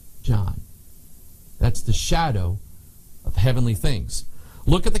 John. That's the shadow of heavenly things.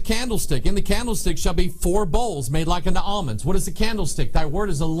 Look at the candlestick. In the candlestick shall be 4 bowls made like unto almonds. What is the candlestick? Thy word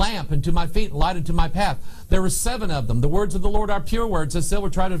is a lamp unto my feet and light unto my path. There were 7 of them. The words of the Lord are pure words, as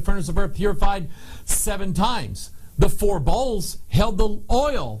silver tried in the furnace of earth, purified 7 times. The 4 bowls held the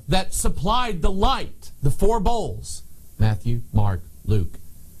oil that supplied the light. The 4 bowls. Matthew, Mark, Luke,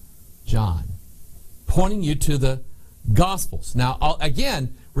 John. Pointing you to the Gospels. Now,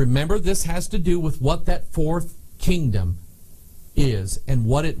 again, remember this has to do with what that 4th kingdom is and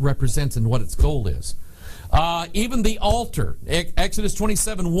what it represents and what its goal is. Even the altar, Exodus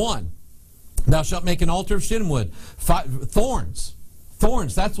 27:1, thou shalt make an altar of shittim wood, thorns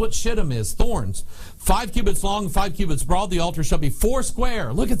Thorns, that's what shittim is, thorns. 5 cubits long, 5 cubits broad. The altar shall be 4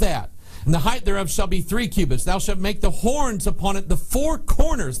 square. Look at that. And the height thereof shall be 3 cubits. Thou shalt make the horns upon it the 4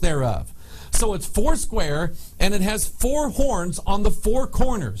 corners thereof. So it's 4 square, and it has 4 horns on the 4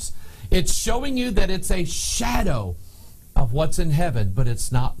 corners. It's showing you that it's a shadow of what's in heaven, but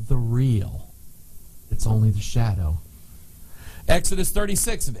it's not the real. It's only the shadow. Exodus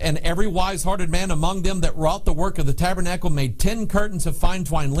 36, and every wise-hearted man among them that wrought the work of the tabernacle made 10 curtains of fine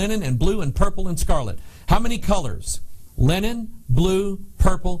twined linen, and blue and purple and scarlet. How many colors? Linen, blue,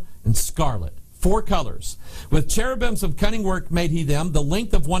 purple, and scarlet. 4 colors. With cherubims of cunning work made he them. The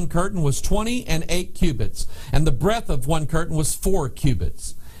length of one curtain was 20 and 8 cubits, and the breadth of one curtain was 4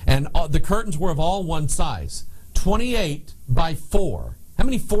 cubits. And the curtains were of all one size. 28 by 4. How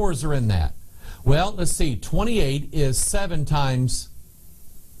many 4s are in that? Well, let's see. 28 is 7 times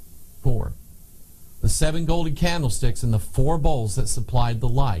 4. The 7 golden candlesticks and the 4 bowls that supplied the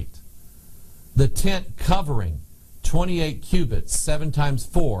light. The tent covering, 28 cubits, 7 times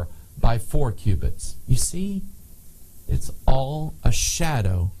 4 by 4 cubits. You see, it's all a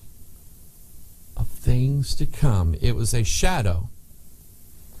shadow of things to come. It was a shadow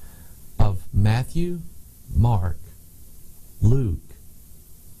of Matthew, Mark, Luke,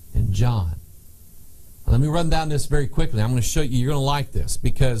 and John. Let me run down this very quickly. I'm going to show you. You're going to like this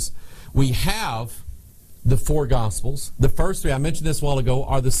because we have the 4 Gospels. The first 3, I mentioned this a while ago,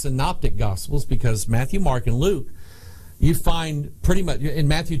 are the synoptic Gospels because Matthew, Mark, and Luke, you find pretty much in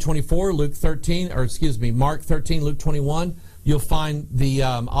Matthew 24, Luke 13, or excuse me, Mark 13, Luke 21, you'll find the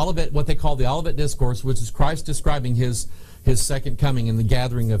Olivet, what they call the Olivet Discourse, which is Christ describing his second coming and the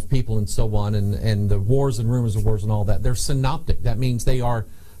gathering of people and so on, and the wars and rumors of wars and all that. They're synoptic. That means they are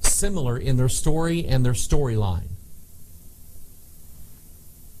similar in their story and their storyline.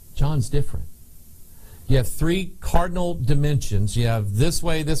 John's different. You have 3 cardinal dimensions. You have this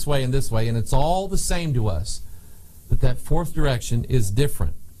way, and this way, and it's all the same to us. But that 4th direction is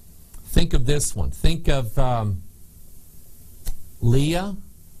different. Think of this one. Think of Leah,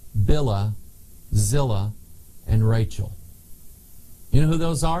 Bilhah, Zillah, and Rachel. You know who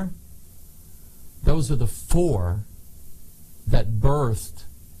those are? Those are the 4 that birthed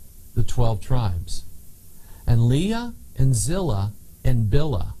the 12 tribes. And Leah and Zillah and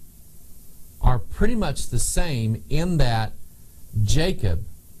Bilhah are pretty much the same in that Jacob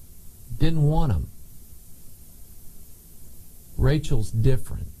didn't want them. Rachel's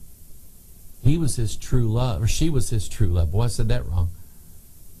different. He was his true love, or she was his true love. Boy, I said that wrong.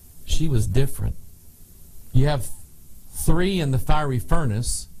 She was different. You have 3 in the fiery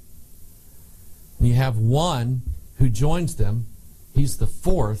furnace, and you have 1 who joins them. He's the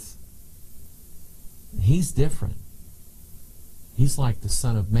 4th. He's different. He's like the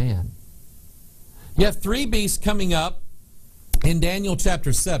Son of Man. You have 3 beasts coming up in Daniel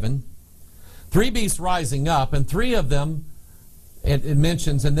chapter 7. 3 beasts rising up, and 3 of them it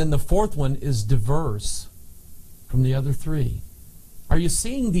mentions, and then the 4th one is diverse from the other 3. Are you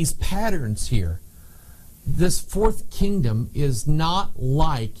seeing these patterns here? This 4th kingdom is not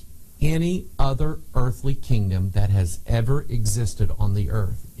like any other earthly kingdom that has ever existed on the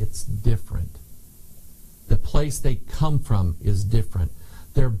earth. It's different. The place they come from is different.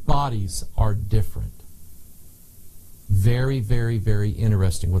 Their bodies are different. Very, very, very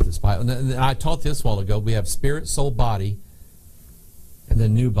interesting with this Bible. And I taught this a while ago. We have spirit, soul, body, and the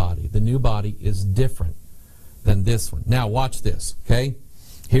new body. The new body is different than this one. Now watch this, okay?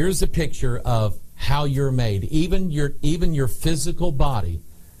 Here's a picture of how you're made. Even your physical body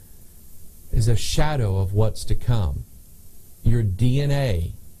is a shadow of what's to come. Your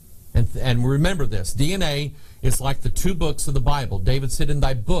DNA. And remember this, DNA is like the 2 books of the Bible. David said, in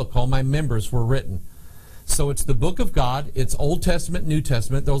thy book all my members were written. So it's the book of God, it's Old Testament, New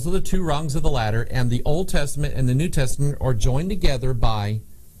Testament. Those are the 2 rungs of the ladder, and the Old Testament and the New Testament are joined together by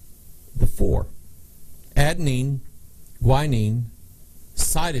the 4. Adenine, guanine,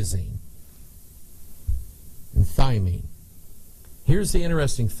 cytosine, and thymine. Here's the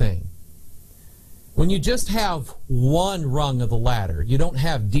interesting thing. When you just have 1 rung of the ladder, you don't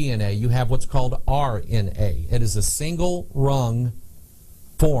have DNA, you have what's called RNA. It is a single rung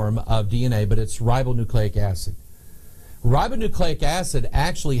form of DNA, but it's ribonucleic acid. Ribonucleic acid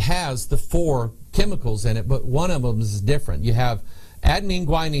actually has the 4 chemicals in it, but one of them is different. You have adenine,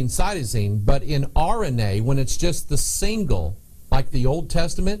 guanine, cytosine, but in RNA, when it's just the single, like the Old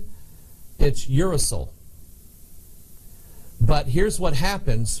Testament, it's uracil. But here's what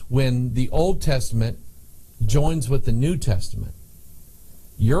happens when the Old Testament joins with the New Testament.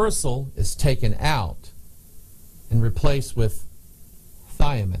 Uracil is taken out and replaced with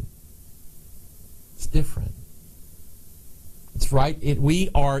thiamine. It's different. That's right. We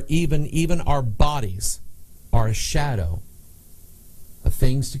are even our bodies are a shadow of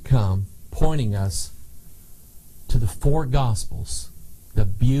things to come, pointing us to the four Gospels, the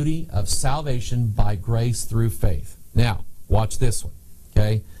beauty of salvation by grace through faith. Now, watch this one,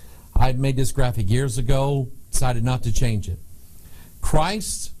 okay? I made this graphic years ago, decided not to change it.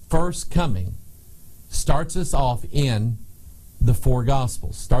 Christ's first coming starts us off in the four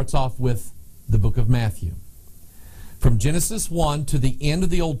Gospels. Starts off with the book of Matthew. From Genesis 1 to the end of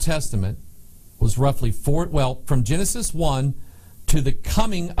the Old Testament was roughly from Genesis 1 to the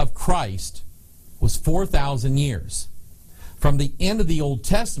coming of Christ was 4,000 years. From the end of the Old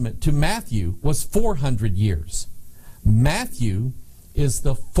Testament to Matthew was 400 years. Matthew is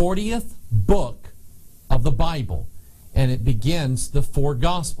the 40th book of the Bible, and it begins the four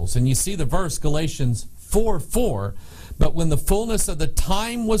Gospels. And you see the verse, Galatians 4:4, but when the fullness of the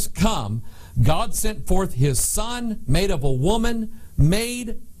time was come, God sent forth his Son, made of a woman,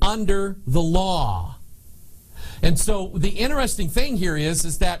 made under the law. And so the interesting thing here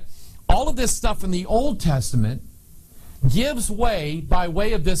is that all of this stuff in the Old Testament gives way, by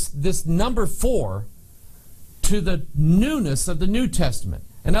way of this number 4, to the newness of the New Testament.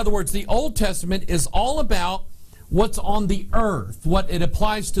 In other words, the Old Testament is all about what's on the earth, what it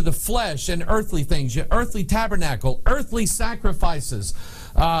applies to the flesh and earthly things, your earthly tabernacle, earthly sacrifices,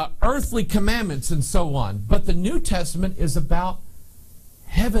 earthly commandments, and so on. But the New Testament is about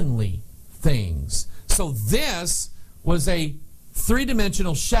heavenly things. So this was a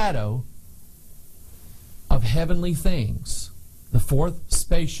three-dimensional shadow of heavenly things, the fourth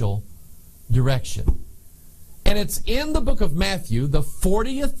spatial direction. And it's in the book of Matthew, the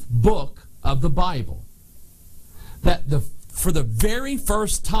 40th book of the Bible, that for the very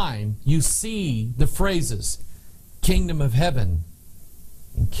first time you see the phrases kingdom of heaven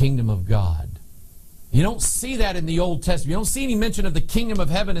and kingdom of God. You don't see that in the Old Testament. You don't see any mention of the kingdom of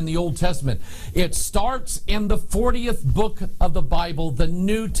heaven in the Old Testament. It starts in the 40th book of the Bible, the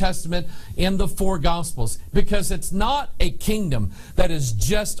New Testament, in the four Gospels. Because it's not a kingdom that is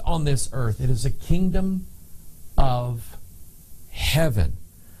just on this earth. It is a kingdom of heaven.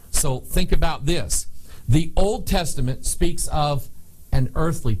 So think about this. The Old Testament speaks of an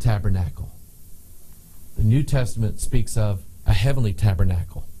earthly tabernacle. The New Testament speaks of a heavenly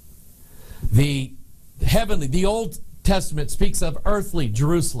tabernacle. The Old Testament speaks of earthly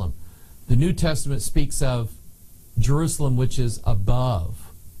Jerusalem. The New Testament speaks of Jerusalem which is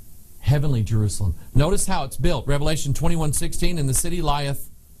above, heavenly Jerusalem. Notice how it's built. Revelation 21:16, and the city lieth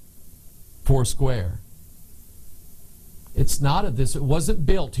foursquare. It's not of this. It wasn't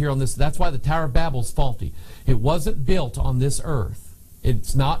built here on this. That's why the Tower of Babel is faulty. It wasn't built on this earth.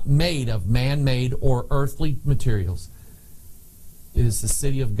 It's not made of man-made or earthly materials. It is the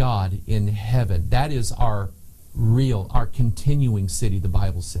city of God in heaven. That is our continuing city, the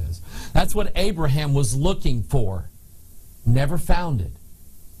Bible says. That's what Abraham was looking for. Never found it.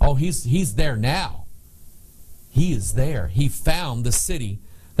 Oh, he's there now. He is there. He found the city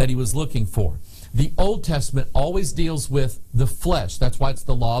that he was looking for. The Old Testament always deals with the flesh. That's why it's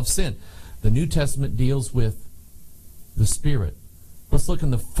the law of sin. The New Testament deals with the Spirit. Let's look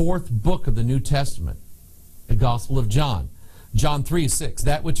in the 4th book of the New Testament, the Gospel of John. John 3:6,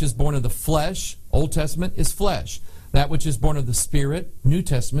 that which is born of the flesh, Old Testament, is flesh. That which is born of the Spirit, New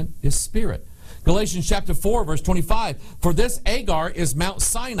Testament, is spirit. Galatians chapter 4, verse 25, for this Agar is Mount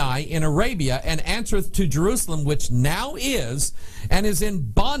Sinai in Arabia, and answereth to Jerusalem, which now is, and is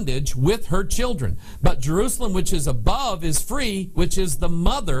in bondage with her children. But Jerusalem, which is above, is free, which is the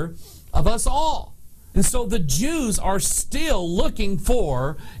mother of us all. And so the Jews are still looking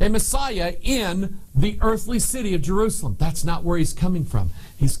for a Messiah in the earthly city of Jerusalem. That's not where he's coming from.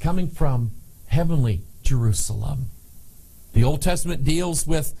 He's coming from heavenly Jerusalem. The Old Testament deals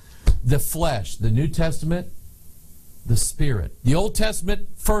with the flesh. The New Testament, the Spirit. The Old Testament,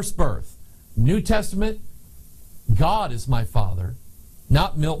 first birth. New Testament, God is my father,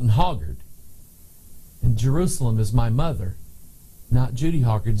 not Milton Hoggard. And Jerusalem is my mother, not Judy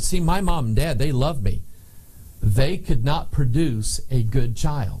Hoggard. See, my mom and dad, they love me. They could not produce a good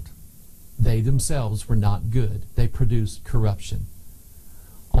child. They themselves were not good. They produced corruption.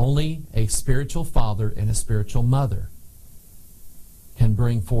 Only a spiritual father and a spiritual mother can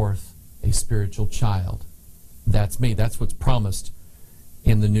bring forth a spiritual child. That's me. That's what's promised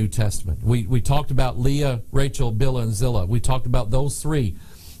in the New Testament. We talked about Leah, Rachel, Bilhah, and Zillah. We talked about those three.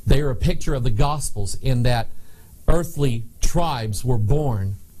 They are a picture of the Gospels in that earthly tribes were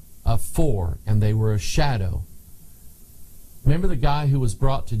born of 4, and they were a shadow. Remember the guy who was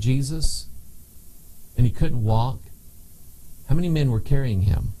brought to Jesus and he couldn't walk? How many men were carrying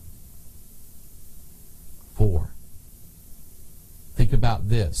him? 4. think about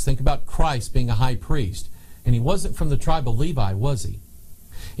this. Think about Christ being a high priest. And he wasn't from the tribe of Levi, was he?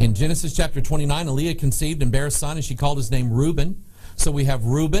 In Genesis chapter 29, Leah conceived and bare a son, and she called his name Reuben. So we have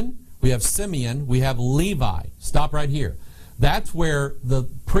Reuben, we have Simeon, we have Levi. Stop right here. That's where the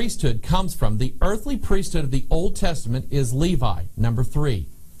priesthood comes from. The earthly priesthood of the Old Testament is Levi, number 3.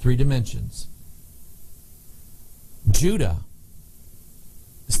 3 dimensions. Judah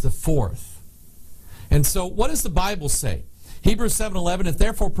is the 4th. And so what does the Bible say? Hebrews 7:11, if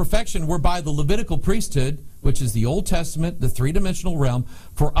therefore perfection were by the Levitical priesthood, which is the Old Testament, the three-dimensional realm,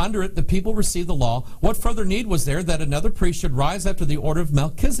 for under it the people received the law, what further need was there that another priest should rise after the order of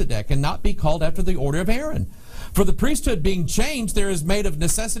Melchizedek and not be called after the order of Aaron? For the priesthood being changed, there is made of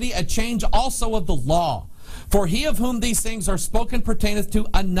necessity a change also of the law. For he of whom these things are spoken pertaineth to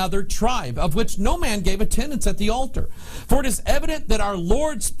another tribe, of which no man gave attendance at the altar. For it is evident that our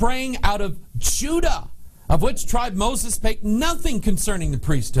Lord sprang out of Judah, of which tribe Moses spake nothing concerning the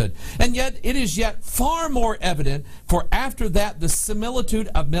priesthood. And yet it is yet far more evident, for after that the similitude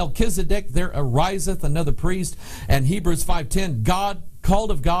of Melchizedek there ariseth another priest. And Hebrews 5:10, God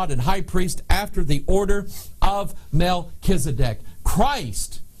called of God and high priest after the order of Melchizedek.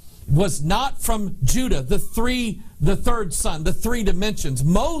 Christ was not from Judah, the third son, the 3 dimensions.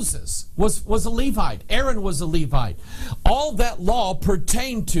 Moses was a Levite. Aaron was a Levite. All that law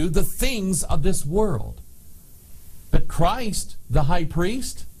pertained to the things of this world. But Christ, the high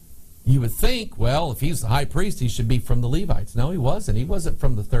priest, you would think, well, if he's the high priest, he should be from the Levites. No, he wasn't. He wasn't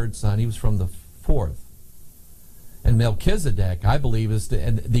from the 3rd son. He was from the 4th. And Melchizedek, I believe, is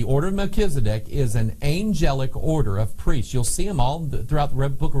the order of Melchizedek is an angelic order of priests. You'll see them all throughout the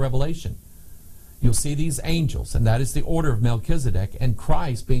book of Revelation. You'll see these angels, and that is the order of Melchizedek. And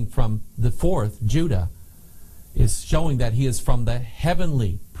Christ, being from the 4th, Judah, is showing that he is from the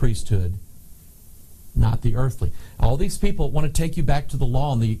heavenly priesthood, not the earthly. All these people want to take you back to the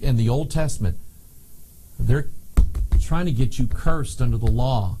law in the Old Testament. They're trying to get you cursed under the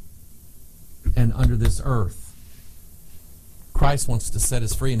law and under this earth. Christ wants to set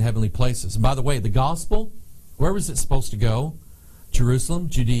us free in heavenly places. And by the way, the gospel, where was it supposed to go? Jerusalem,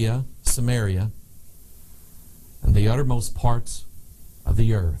 Judea, Samaria, and the uttermost parts of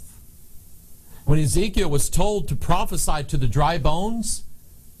the earth. When Ezekiel was told to prophesy to the dry bones,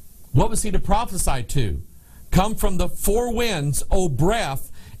 what was he to prophesy to? Come from the 4 winds, O breath,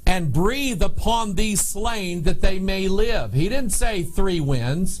 and breathe upon these slain that they may live. He didn't say 3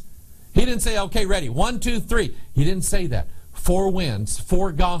 winds. He didn't say, okay, ready, 1, 2, 3. He didn't say that. 4 winds,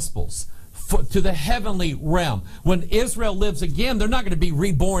 4 gospels, to the heavenly realm. When Israel lives again, they're not going to be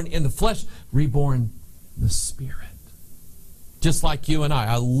reborn in the flesh, reborn in the spirit. Just like you and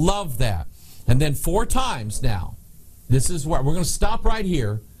I love that. And then 4 times now, this is where we're going to stop right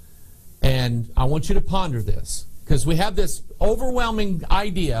here. And I want you to ponder this, because we have this overwhelming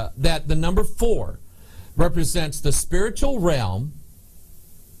idea that the number 4 represents the spiritual realm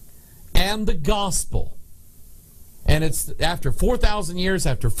and the gospel. And it's after 4,000 years,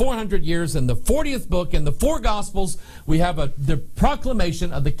 after 400 years, in the 40th book, in the 4 Gospels, we have the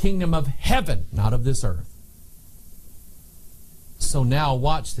proclamation of the kingdom of heaven, not of this earth. So now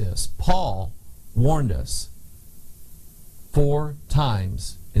watch this. Paul warned us 4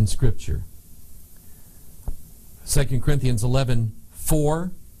 times in Scripture. 2 Corinthians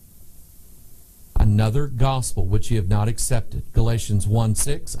 11:4, another gospel which ye have not accepted. Galatians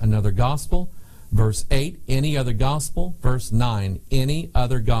 1:6, another gospel. Verse 8, any other gospel. Verse 9, any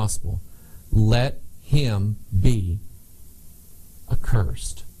other gospel. Let him be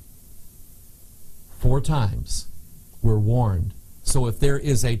accursed. 4 times we're warned. So if there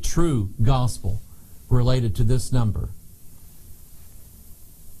is a true gospel related to this number,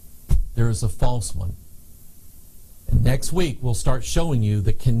 there is a false one. And next week we'll start showing you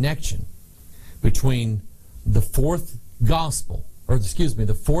the connection between the 4th gospel, or excuse me,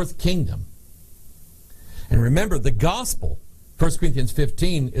 the 4th kingdom. And remember, the gospel, 1 Corinthians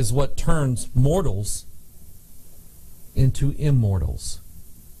 15, is what turns mortals into immortals.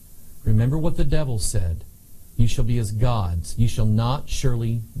 Remember what the devil said. You shall be as gods. You shall not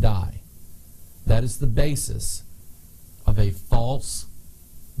surely die. That is the basis of a false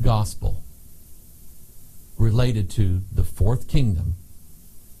gospel related to the 4th kingdom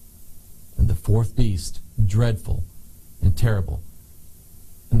and the 4th beast, dreadful and terrible,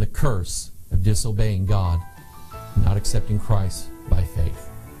 and the curse of disobeying God, not accepting Christ by faith.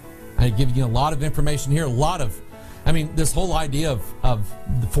 I give you a lot of information here, this whole idea of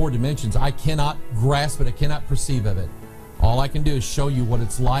the 4 dimensions, I cannot grasp it, I cannot perceive of it. All I can do is show you what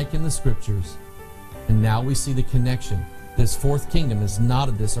it's like in the Scriptures, and now we see the connection. This 4th kingdom is not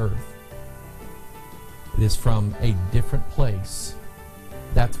of this earth. It is from a different place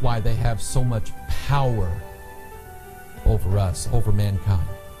That's why they have so much power over us, over mankind.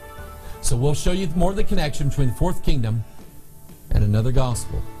 So we'll show you more of the connection between the fourth kingdom and another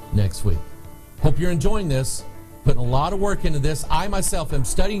gospel next week. Hope you're enjoying this, putting a lot of work into this. I myself am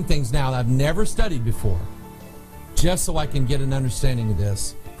studying things now that I've never studied before, just so I can get an understanding of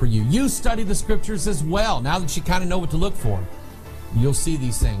this for you. You study the scriptures as well. Now that you kind of know what to look for, you'll see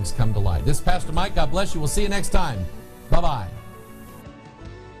these things come to light. This is Pastor Mike. God bless you. We'll see you next time. Bye-bye.